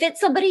texts. If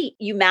it's somebody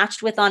you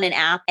matched with on an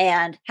app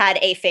and had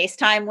a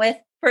FaceTime with,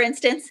 for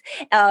instance,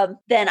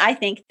 then I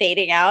think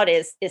fading out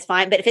is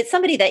fine. But if it's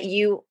somebody that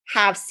you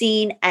have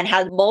seen and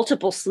had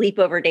multiple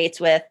sleepover dates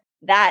with,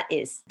 that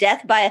is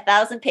death by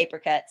 1,000 paper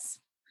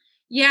cuts.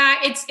 Yeah,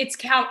 it's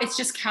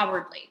just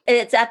cowardly.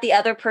 It's at the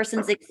other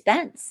person's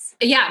expense.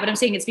 Yeah, but I'm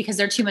saying it's because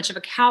they're too much of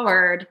a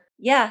coward.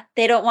 Yeah,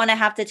 they don't want to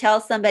have to tell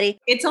somebody.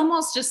 It's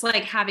almost just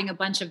like having a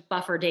bunch of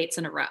buffer dates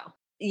in a row.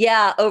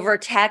 Yeah, over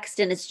text,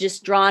 and it's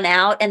just drawn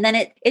out. And then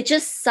it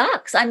just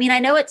sucks. I mean, I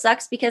know it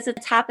sucks because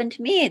it's happened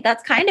to me.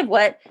 That's kind of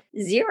what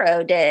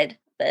Zero did.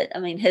 But I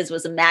mean, his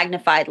was a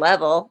magnified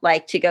level,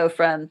 like to go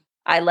from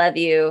I love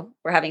you,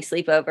 we're having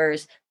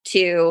sleepovers,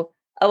 to,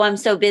 oh, I'm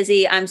so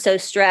busy, I'm so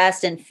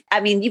stressed. And I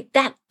mean,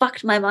 that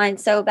fucked my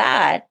mind so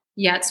bad.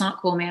 Yeah, it's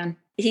not cool, man.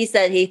 He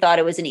said he thought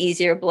it was an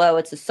easier blow.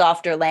 It's a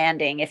softer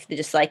landing if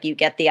just like you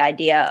get the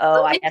idea.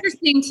 Oh, it's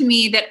interesting to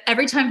me that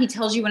every time he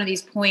tells you one of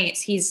these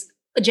points, he's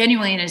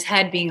genuinely in his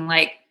head being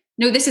like,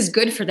 no, this is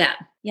good for them.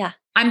 Yeah.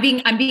 I'm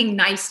being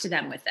nice to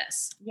them with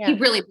this. Yeah. He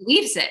really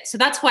believes it. So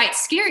that's why it's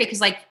scary.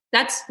 Cause like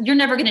you're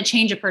never going to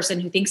change a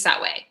person who thinks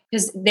that way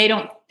because they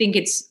don't think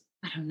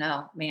I don't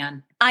know,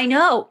 man. I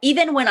know.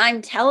 Even when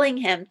I'm telling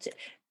him,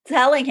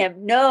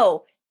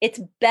 no,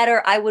 it's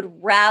better. I would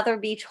rather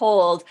be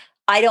told,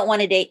 I don't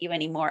want to date you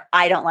anymore.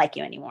 I don't like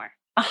you anymore.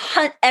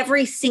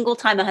 Every single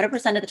time,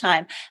 100% of the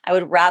time, I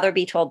would rather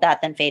be told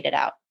that than fade it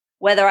out.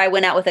 Whether I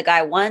went out with a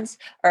guy once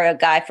or a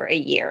guy for a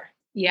year.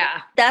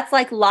 Yeah. That's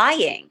like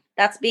lying.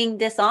 That's being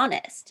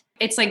dishonest.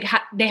 It's like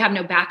they have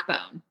no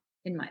backbone,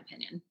 in my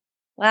opinion.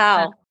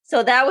 Wow.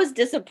 So that was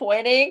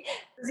disappointing.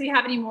 Does he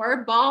have any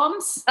more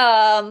bombs?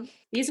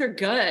 These are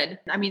good.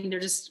 I mean, they're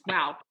just,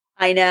 wow.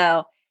 I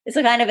know. It's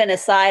a kind of an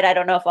aside. I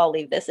don't know if I'll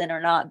leave this in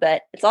or not,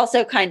 but it's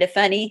also kind of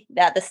funny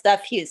that the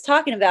stuff he was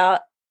talking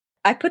about,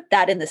 I put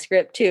that in the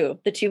script too.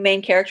 The two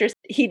main characters,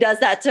 he does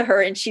that to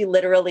her and she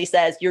literally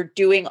says, you're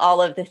doing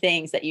all of the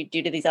things that you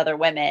do to these other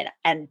women.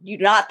 And you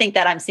do not think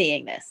that I'm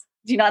seeing this.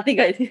 Do you not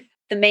think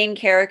the main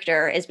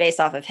character is based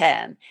off of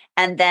him?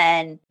 And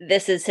then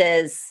this is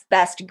his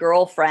best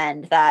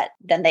girlfriend that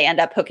then they end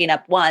up hooking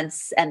up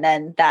once. And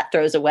then that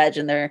throws a wedge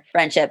in their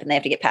friendship and they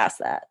have to get past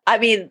that. I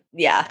mean,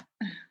 yeah.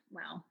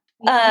 Wow.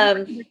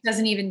 He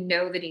doesn't even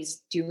know that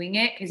he's doing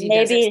it because he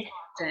does it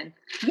so often.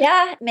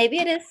 Yeah, maybe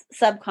it is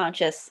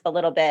subconscious a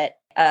little bit.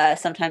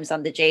 Sometimes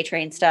on the J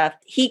Train stuff,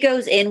 he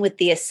goes in with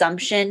the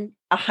assumption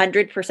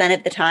 100%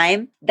 of the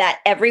time that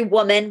every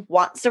woman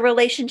wants a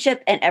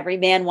relationship and every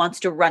man wants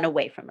to run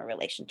away from a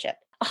relationship.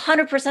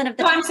 100% of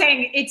the time. I'm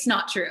saying it's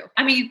not true.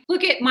 I mean,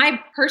 look at my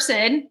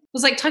person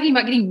was like talking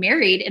about getting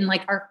married and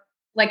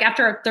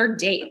after our third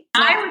date.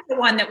 I was the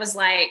one that was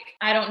like,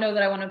 I don't know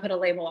that I want to put a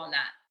label on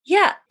that.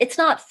 Yeah, it's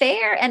not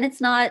fair and it's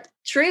not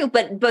true.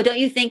 But don't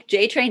you think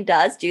J Train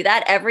does do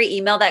that? Every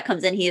email that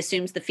comes in, he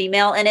assumes the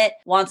female in it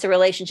wants a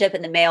relationship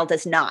and the male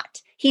does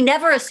not. He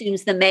never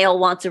assumes the male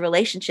wants a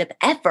relationship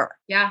ever.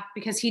 Yeah,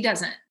 because he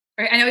doesn't.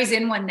 I know he's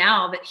in one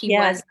now, but he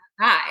was the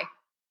guy.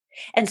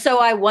 And so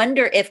I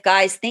wonder if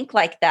guys think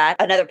like that.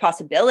 Another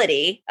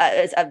possibility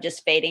of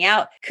just fading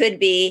out could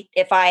be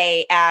if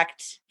I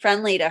act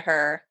friendly to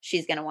her,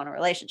 she's going to want a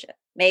relationship.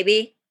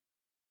 Maybe.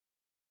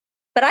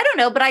 But I don't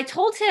know. But I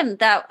told him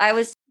that I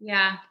was.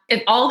 Yeah.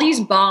 If all these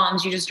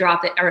bombs you just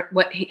dropped are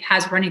what he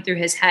has running through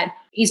his head,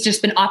 he's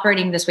just been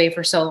operating this way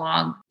for so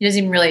long. He doesn't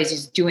even realize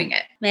he's doing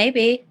it.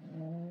 Maybe.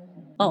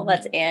 Oh,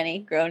 that's Annie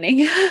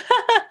groaning.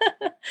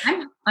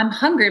 I'm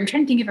hungry. I'm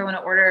trying to think if I want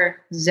to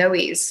order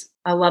Zoe's.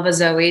 I love a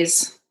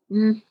Zoe's.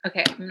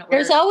 Okay.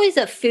 There's always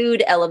a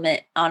food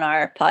element on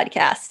our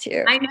podcast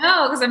too. I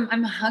know, because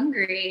I'm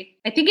hungry.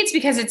 I think it's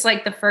because it's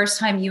like the first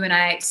time you and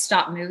I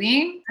stop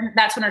moving.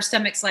 That's when our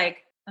stomach's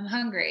like, I'm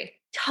hungry.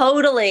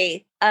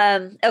 Totally.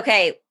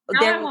 Okay.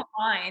 Now I want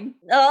mine.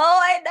 Oh,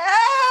 I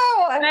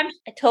know. I'm-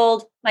 I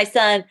told my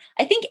son,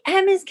 I think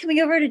Em is coming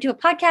over to do a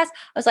podcast.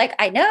 I was like,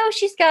 I know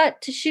she's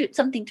got to shoot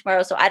something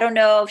tomorrow. So I don't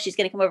know if she's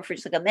going to come over for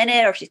just like a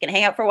minute or if she's going to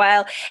hang out for a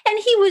while. And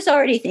he was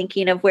already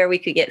thinking of where we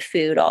could get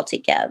food all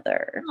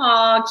together.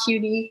 Aw,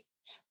 cutie.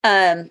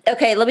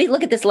 Okay, let me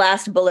look at this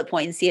last bullet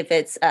point and see if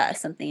it's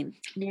something.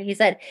 He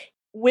said,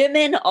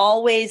 women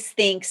always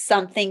think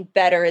something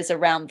better is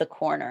around the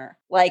corner.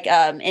 Like,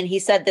 and he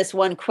said this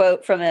one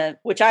quote from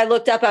which I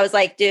looked up. I was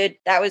like, dude,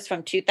 that was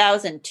from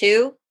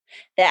 2002.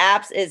 The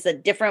apps is a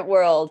different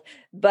world.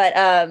 But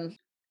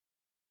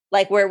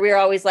like where we're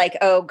always like,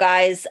 oh,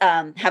 guys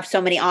have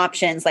so many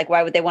options. Like,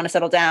 why would they want to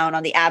settle down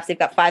on the apps? They've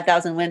got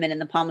 5,000 women in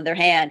the palm of their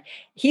hand.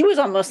 He was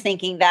almost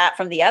thinking that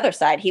from the other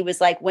side. He was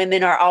like,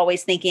 women are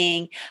always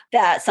thinking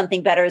that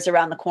something better is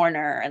around the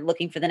corner and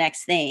looking for the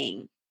next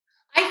thing.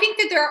 I think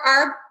that there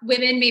are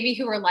women maybe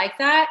who are like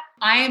that.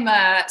 I am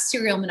a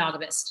serial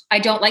monogamist. I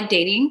don't like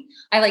dating.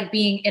 I like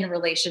being in a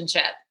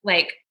relationship.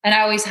 And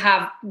I always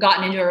have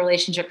gotten into a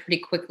relationship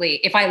pretty quickly.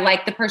 If I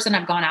like the person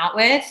I've gone out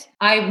with,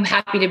 I'm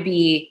happy to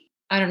be,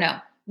 I don't know,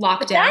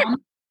 locked down.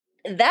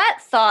 That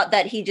thought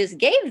that he just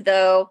gave,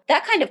 though,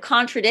 that kind of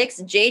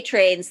contradicts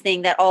J-Train's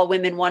thing that all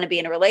women want to be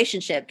in a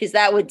relationship, because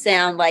that would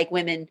sound like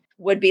women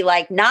would be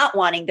like not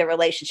wanting the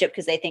relationship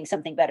because they think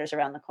something better is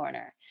around the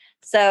corner.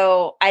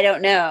 So I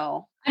don't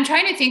know. I'm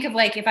trying to think of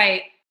like if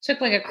I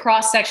took like a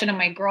cross section of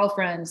my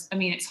girlfriends. I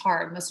mean, it's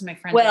hard. Most of my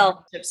friends are in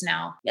relationships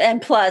now.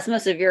 And plus,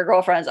 most of your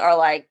girlfriends are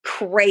like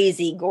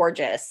crazy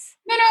gorgeous.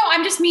 No,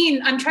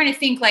 I'm trying to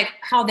think like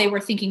how they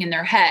were thinking in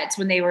their heads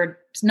when they were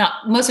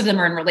most of them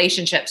are in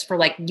relationships for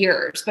like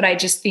years. But I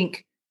just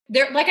think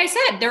like I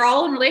said, they're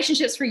all in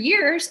relationships for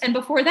years. And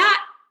before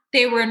that,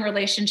 they were in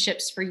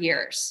relationships for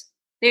years.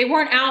 They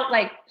weren't out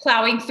like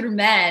plowing through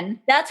men.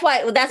 That's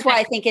why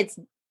I think it's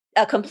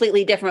a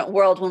completely different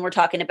world when we're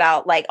talking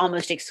about like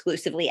almost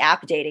exclusively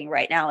app dating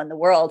right now in the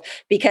world,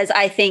 because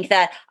I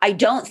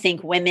don't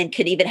think women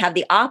could even have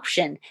the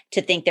option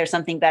to think there's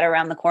something better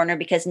around the corner,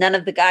 because none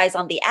of the guys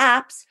on the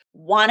apps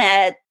want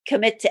to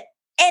commit to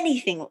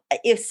anything,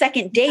 if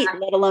second date,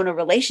 let alone a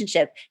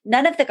relationship.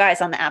 None of the guys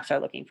on the apps are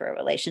looking for a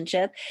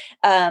relationship.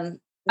 I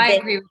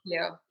agree with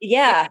you.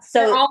 Yeah.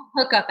 So they're all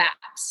hookup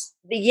apps.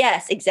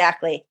 Yes,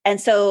 exactly.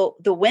 And so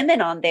the women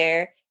on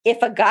there,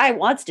 if a guy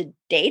wants to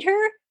date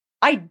her,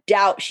 I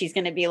doubt she's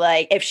going to be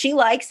like, if she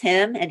likes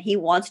him and he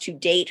wants to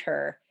date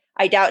her,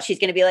 I doubt she's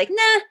going to be like, nah,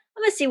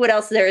 I'm going to see what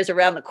else there is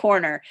around the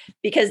corner,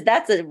 because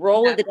that's a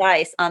roll of the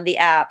dice on the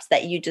apps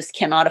that you just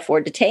cannot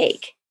afford to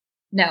take.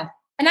 No.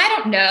 And I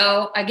don't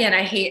know. Again,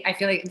 I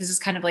feel like this is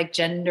kind of like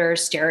gender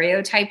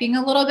stereotyping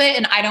a little bit.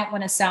 And I don't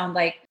want to sound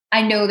like,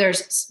 I know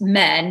there's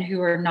men who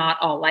are not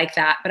all like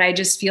that, but I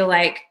just feel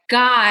like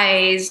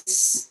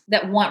guys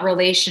that want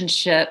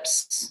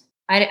relationships,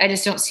 I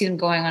just don't see them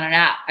going on an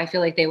app. I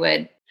feel like they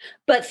would.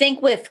 But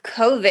think with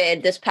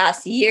COVID this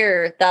past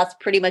year, that's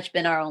pretty much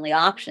been our only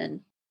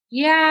option.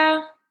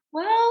 Yeah.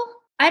 Well,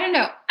 I don't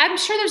know. I'm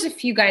sure there's a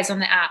few guys on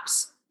the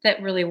apps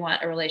that really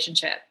want a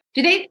relationship.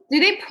 Do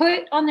they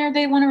put on there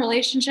they want a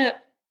relationship?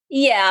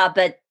 Yeah,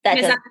 but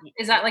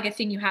is that like a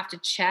thing you have to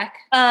check?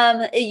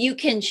 You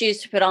can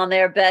choose to put on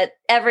there, but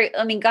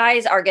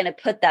guys are going to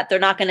put that. They're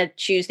not going to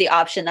choose the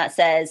option that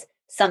says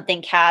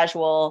something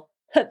casual.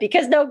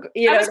 Because I was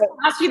going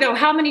to ask you though,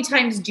 how many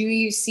times do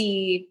you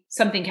see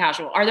something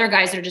casual? Are there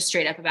guys that are just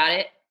straight up about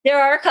it?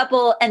 There are a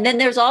couple. And then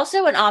there's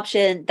also an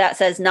option that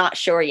says not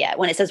sure yet.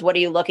 When it says, what are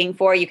you looking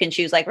for? You can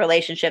choose like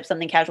relationship,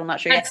 something casual, not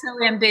sure yet. That's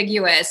so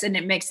ambiguous, and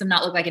it makes them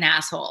not look like an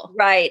asshole.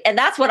 Right. And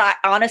that's what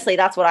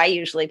I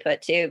usually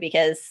put too,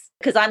 because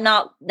I'm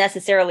not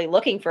necessarily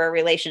looking for a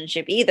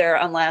relationship either,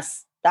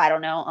 unless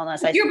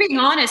you're being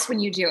honest when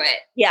you do it.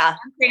 Yeah.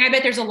 I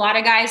bet there's a lot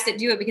of guys that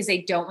do it because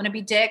they don't want to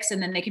be dicks. And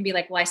then they can be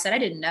like, well, I said I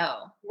didn't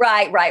know.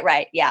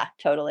 Right. Yeah,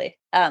 totally.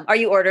 Are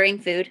you ordering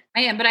food?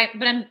 I am, but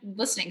I'm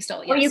listening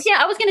still. Yes. Oh, you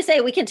can. I was going to say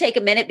we can take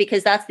a minute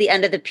because that's the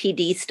end of the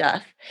PD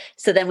stuff.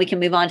 So then we can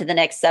move on to the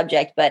next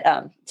subject. But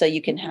so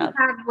you can have.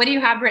 What do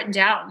you have written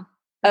down?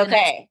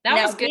 Okay.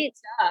 That was good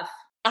stuff.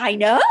 I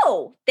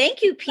know.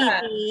 Thank you,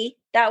 PD.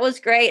 That was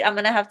great. I'm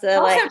going to have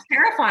to also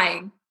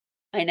terrifying.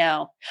 I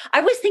know. I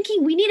was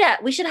thinking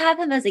we should have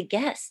him as a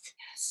guest.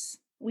 Yes.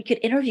 We could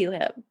interview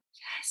him.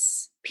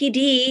 Yes.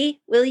 PD,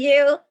 will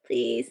you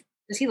please?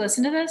 Does he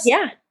listen to this?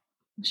 Yeah.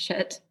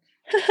 Shit.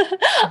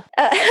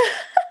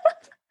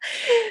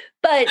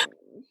 But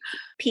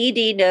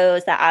PD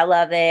knows that I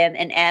love him,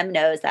 and M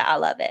knows that I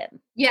love him.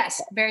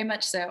 Yes, very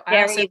much so.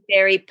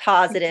 Very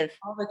positive.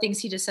 All the things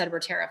he just said were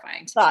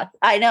terrifying.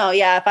 I know.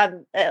 Yeah. If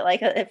I'm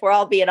if we're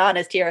all being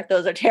honest here,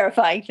 those are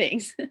terrifying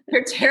things.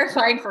 They're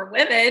terrifying for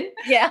women.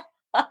 Yeah.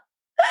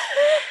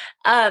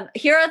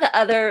 Here are the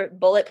other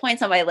bullet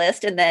points on my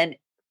list, and then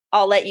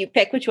I'll let you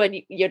pick which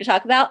one you're to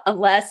talk about,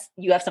 unless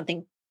you have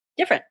something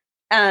different.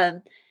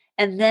 And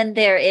then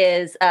there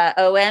is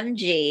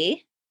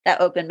OMG,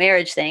 that open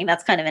marriage thing.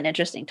 That's kind of an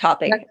interesting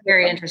topic. That's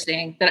very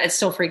interesting, but it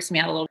still freaks me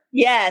out a little.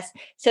 Yes.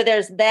 So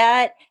there's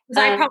that.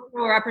 Because I probably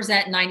will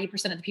represent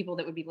 90% of the people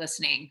that would be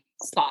listening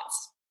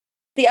thoughts.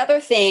 The other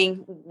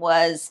thing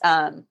was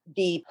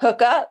the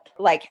hookup,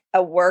 like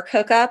a work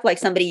hookup, like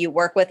somebody you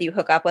work with, you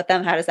hook up with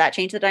them. How does that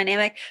change the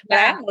dynamic? But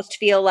I almost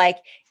feel like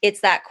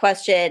it's that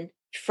question,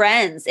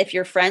 friends, if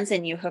you're friends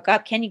and you hook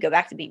up, can you go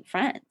back to being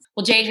friends?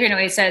 Well, Jay Train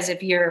always says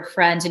if you're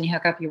friends and you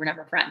hook up, you were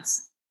never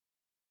friends.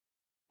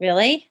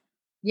 Really?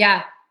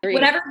 Yeah.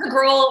 Whenever the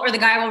girl or the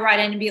guy will write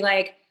in and be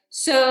like,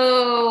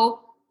 so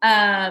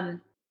I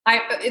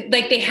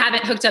like they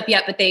haven't hooked up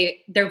yet, but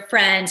they're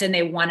friends and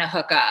they want to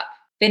hook up.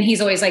 Then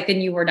he's always like,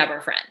 then you were never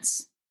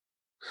friends.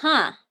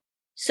 Huh.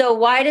 So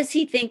why does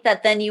he think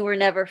that then you were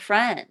never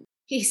friends?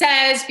 He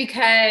says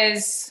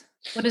because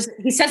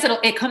he says that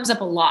it comes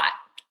up a lot.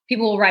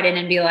 People will write in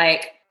and be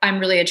like, I'm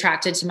really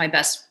attracted to my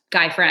best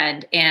guy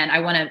friend and I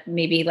want to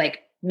maybe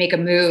like make a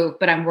move,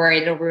 but I'm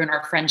worried it'll ruin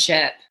our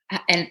friendship.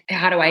 And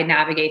how do I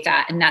navigate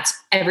that? And that's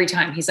every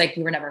time he's like,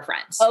 you were never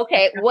friends.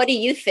 Okay. What do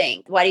you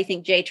think? Why do you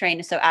think Jay Train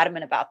is so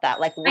adamant about that?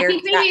 Like,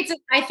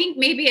 I think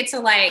maybe it's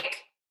a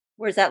like,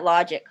 where's that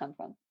logic come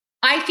from?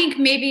 I think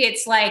maybe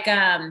it's like,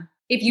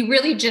 if you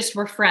really just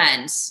were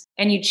friends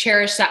and you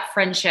cherish that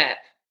friendship,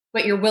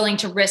 but you're willing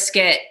to risk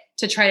it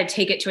to try to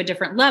take it to a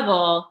different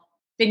level,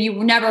 then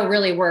you never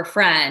really were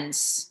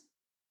friends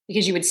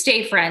because you would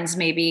stay friends.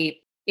 Maybe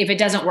if it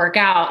doesn't work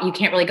out, you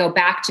can't really go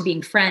back to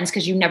being friends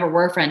because you never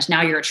were friends.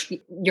 Now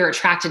you're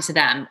attracted to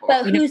them.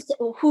 But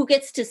who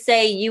gets to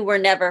say you were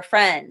never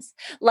friends?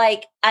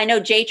 Like, I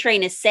know Jay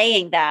Train is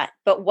saying that,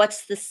 but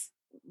what's this?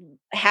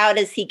 How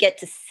does he get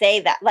to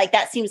say that? Like,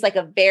 that seems like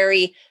a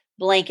very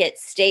blanket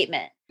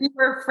statement. If you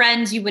were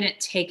friends, you wouldn't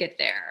take it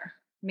there,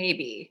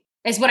 maybe,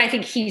 is what I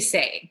think he's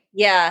saying.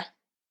 Yeah.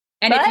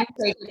 And if you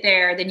take it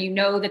there, then you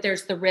know that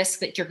there's the risk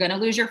that you're going to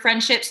lose your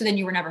friendship. So then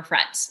you were never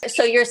friends.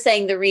 So you're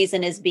saying the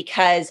reason is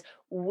because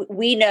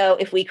we know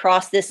if we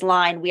cross this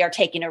line, we are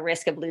taking a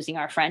risk of losing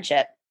our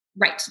friendship.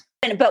 Right.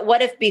 But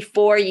what if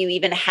before you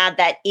even had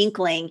that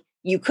inkling,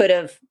 you could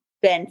have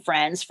been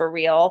friends for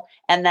real?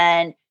 And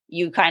then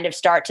you kind of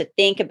start to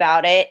think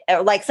about it.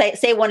 Or like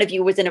say one of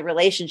you was in a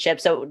relationship,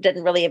 so it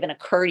didn't really even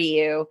occur to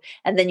you.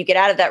 And then you get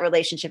out of that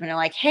relationship and you're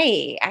like,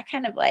 hey, I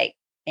kind of like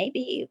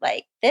maybe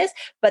like this.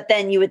 But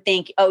then you would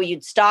think, oh,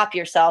 you'd stop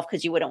yourself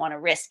because you wouldn't want to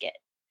risk it.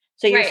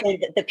 So you're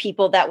saying that the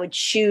people that would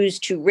choose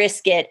to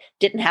risk it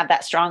didn't have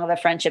that strong of a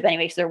friendship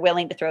anyway, because they're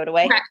willing to throw it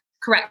away?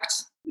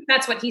 Correct.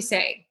 That's what he's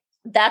saying.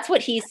 That's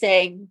what he's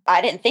saying.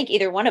 I didn't think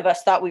either one of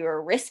us thought we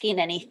were risking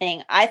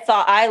anything.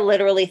 I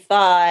literally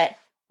thought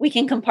we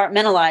can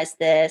compartmentalize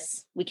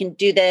this. We can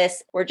do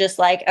this. We're just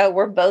like, oh,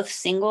 we're both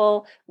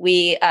single.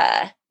 We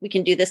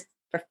can do this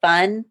for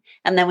fun.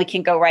 And then we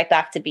can go right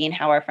back to being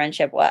how our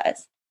friendship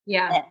was.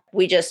 Yeah. And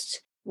we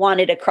just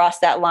wanted to cross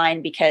that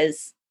line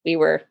because we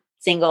were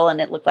single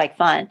and it looked like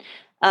fun.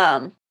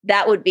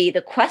 That would be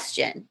the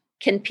question.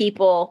 Can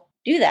people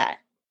do that?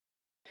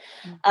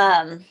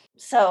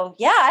 So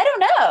yeah, I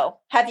don't know.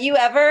 Have you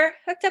ever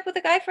hooked up with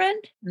a guy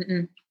friend?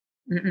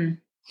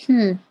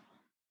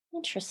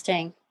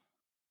 Interesting.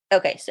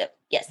 Okay. So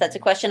yes, that's a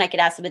question I could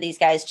ask some of these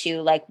guys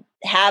too. Like,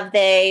 have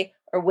they,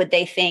 or would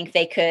they think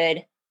they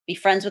could be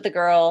friends with a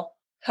girl,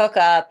 hook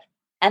up,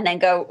 and then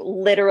go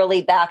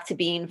literally back to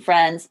being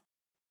friends?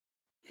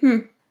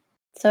 So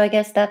I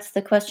guess that's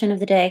the question of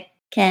the day.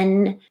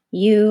 Can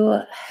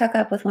you hook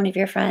up with one of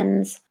your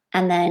friends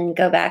and then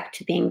go back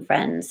to being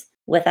friends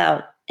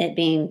without it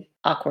being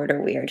awkward or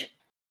weird?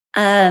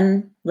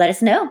 Let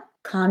us know.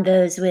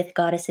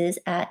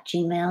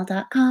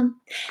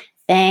 convoswithgoddesses@gmail.com.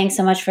 Thanks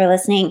so much for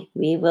listening.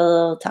 We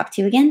will talk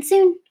to you again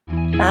soon.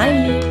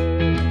 Bye.